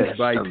Cobra wins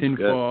by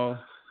pinfall,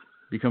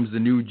 becomes the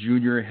new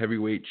Junior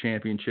Heavyweight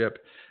Championship.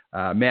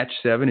 Match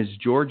 7 is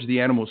George the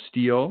Animal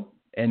Steele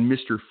and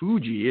Mr.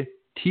 Fuji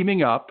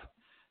teaming up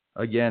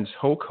against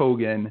Hulk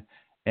Hogan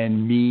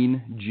and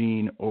Mean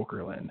Gene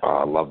Okerlund. Oh,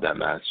 I love that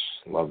match.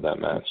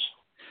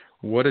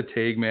 What a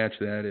tag match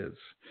that is.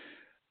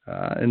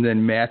 And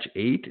then match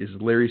 8 is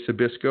Larry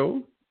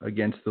Sabisco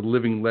against the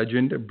living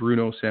legend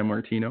Bruno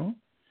Sammartino.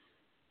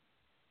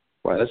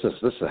 Wow, this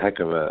is a heck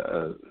of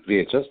a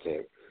VHS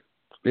tape.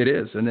 It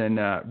is. And then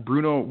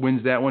Bruno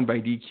wins that one by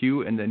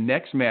DQ. And the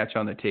next match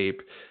on the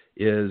tape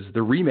is the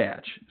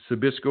rematch.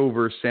 Sabisco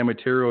versus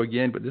Sammartino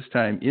again, but this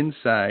time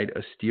inside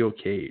a steel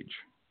cage.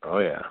 Oh,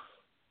 yeah.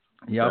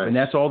 Yep, nice. And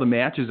that's all the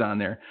matches on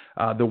there.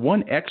 The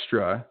one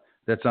extra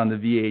that's on the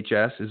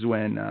VHS is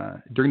when,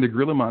 during the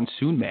Gorilla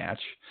Monsoon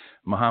match,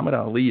 Muhammad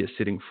Ali is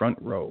sitting front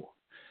row.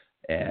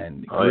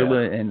 And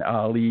Gorilla and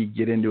Ali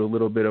get into a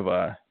little bit of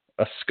a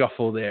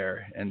scuffle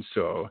there. And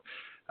so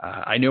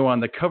I know on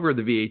the cover of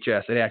the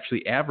VHS, it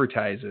actually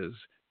advertises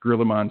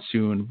Gorilla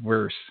Monsoon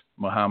versus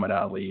Muhammad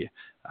Ali.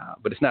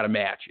 But it's not a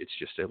match. It's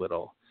just a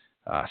little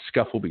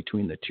scuffle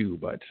between the two,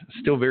 but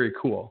still very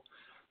cool.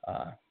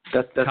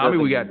 That's Tommy,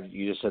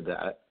 you just said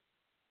that.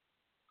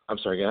 I'm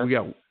sorry, go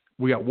ahead.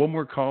 We got one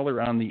more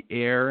caller on the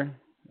air,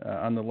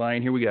 on the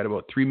line here. We got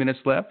about 3 minutes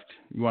left.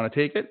 You want to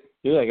take it?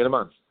 Yeah, get him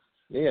on.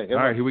 Yeah, get him on.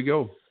 All right, here we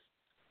go.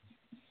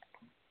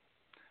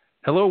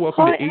 Hello,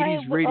 welcome to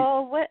 80's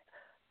Radio.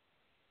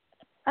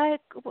 I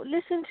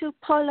listened to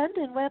Paul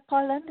London. Where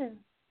Paul London?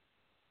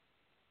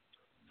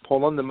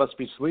 Paul London must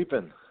be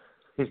sleeping.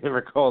 He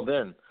never called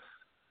in.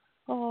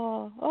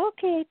 Oh,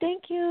 okay.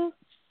 Thank you.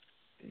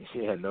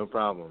 Yeah, no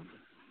problem.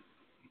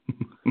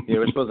 Yeah,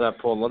 we're supposed to have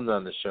Paul London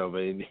on the show,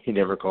 but he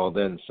never called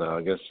in. So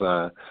I guess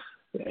I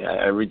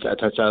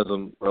touched on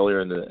him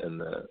earlier in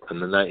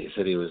the night. He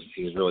said he was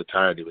really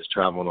tired. He was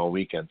traveling all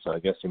weekend, so I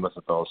guess he must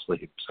have fell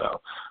asleep. So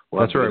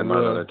we'll that's have to right. get him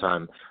on another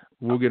time.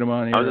 We'll get him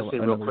on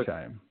here another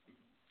time.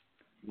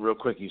 Real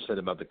quick, you said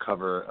about the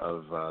cover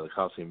of the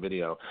Coliseum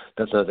Video.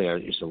 That's another thing I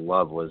used to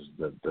love was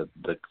the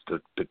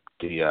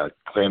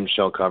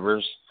clamshell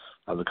covers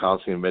of the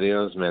Coliseum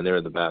videos. Man, they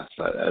were the best.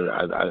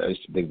 I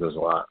used to dig those a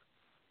lot.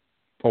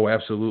 Oh,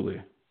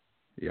 absolutely.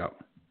 Yeah,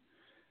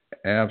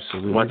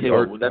 absolutely.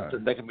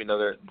 That could be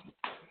another.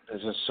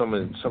 There's just so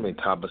many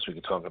topics we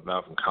could talk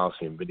about, from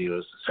Coliseum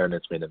videos to Saturday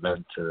Night's Main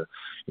Event to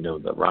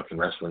the Rock and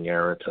Wrestling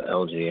era to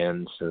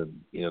LJN to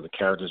the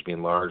characters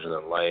being larger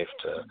than life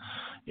to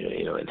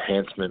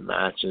enhancement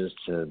matches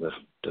to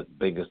the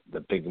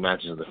big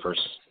matches of the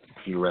first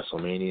few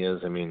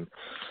WrestleManias. I mean,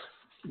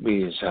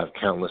 we just have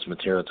countless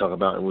material to talk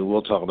about, and we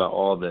will talk about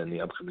all of it in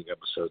the upcoming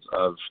episodes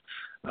of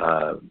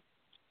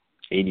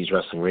 80's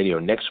Wrestling Radio.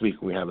 Next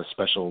week we have a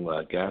special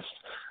guest,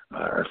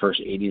 our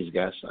first 80's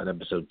guest on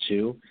episode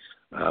 2.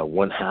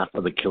 one half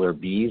of the Killer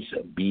Bees,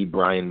 B.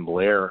 Brian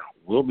Blair,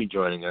 will be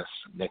joining us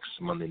next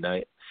Monday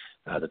night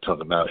to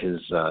talk about his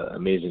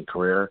amazing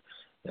career.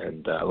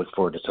 And I look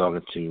forward to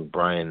talking to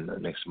Brian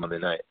next Monday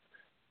night.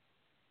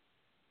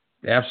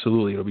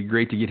 Absolutely. It'll be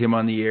great to get him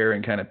on the air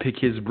and kind of pick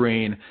his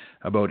brain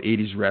about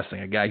 80s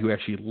wrestling, a guy who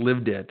actually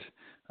lived it,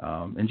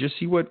 and just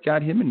see what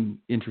got him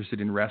interested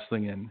in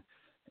wrestling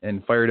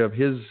and fired up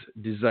his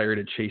desire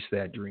to chase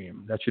that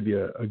dream. That should be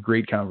a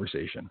great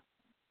conversation.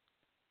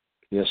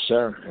 Yes,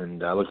 sir.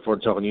 And I look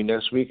forward to talking to you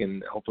next week,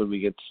 and hopefully we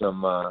get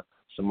some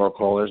more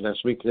callers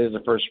next week. Today's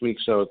the first week,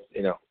 so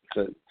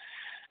it's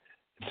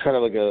kind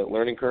of like a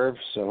learning curve.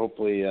 So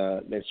hopefully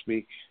next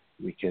week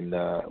we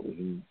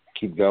can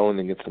keep going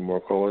and get some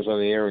more callers on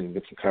the air and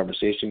get some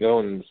conversation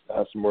going and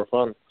have some more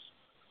fun.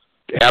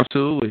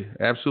 Absolutely.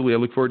 Absolutely. I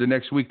look forward to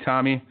next week,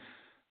 Tommy.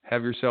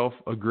 Have yourself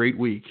a great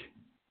week.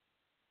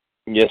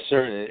 Yes,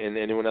 sir. And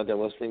anyone out there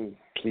listening,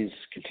 please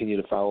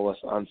continue to follow us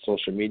on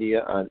social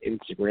media. On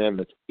Instagram,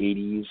 it's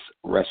 80s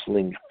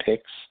Wrestling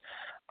Picks.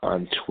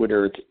 On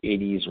Twitter, it's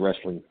 80s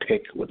Wrestling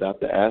Pick without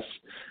the S.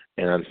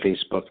 And on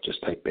Facebook,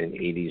 just type in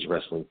 80s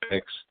Wrestling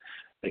Picks.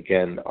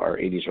 Again, our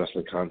 80s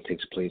Wrestling Con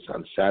takes place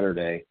on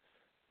Saturday,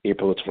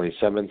 April the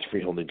 27th,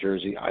 Freehold, New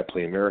Jersey. I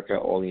Play America.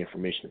 All the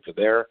information for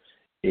there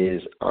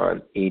is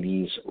on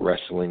 80s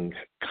Wrestling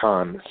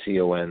Con,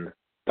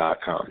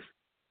 CON.com.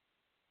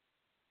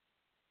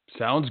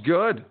 Sounds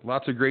good.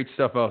 Lots of great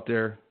stuff out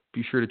there.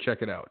 Be sure to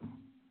check it out.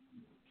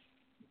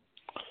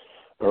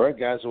 All right,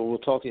 guys. Well, we'll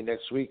talk to you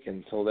next week.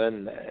 Until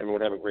then,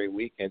 everyone have a great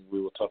week, and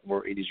we will talk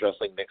more 80s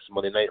wrestling next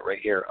Monday night right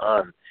here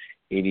on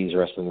 80s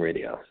Wrestling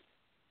Radio.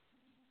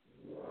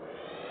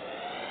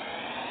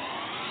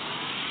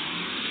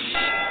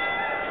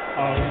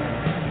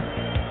 Oh.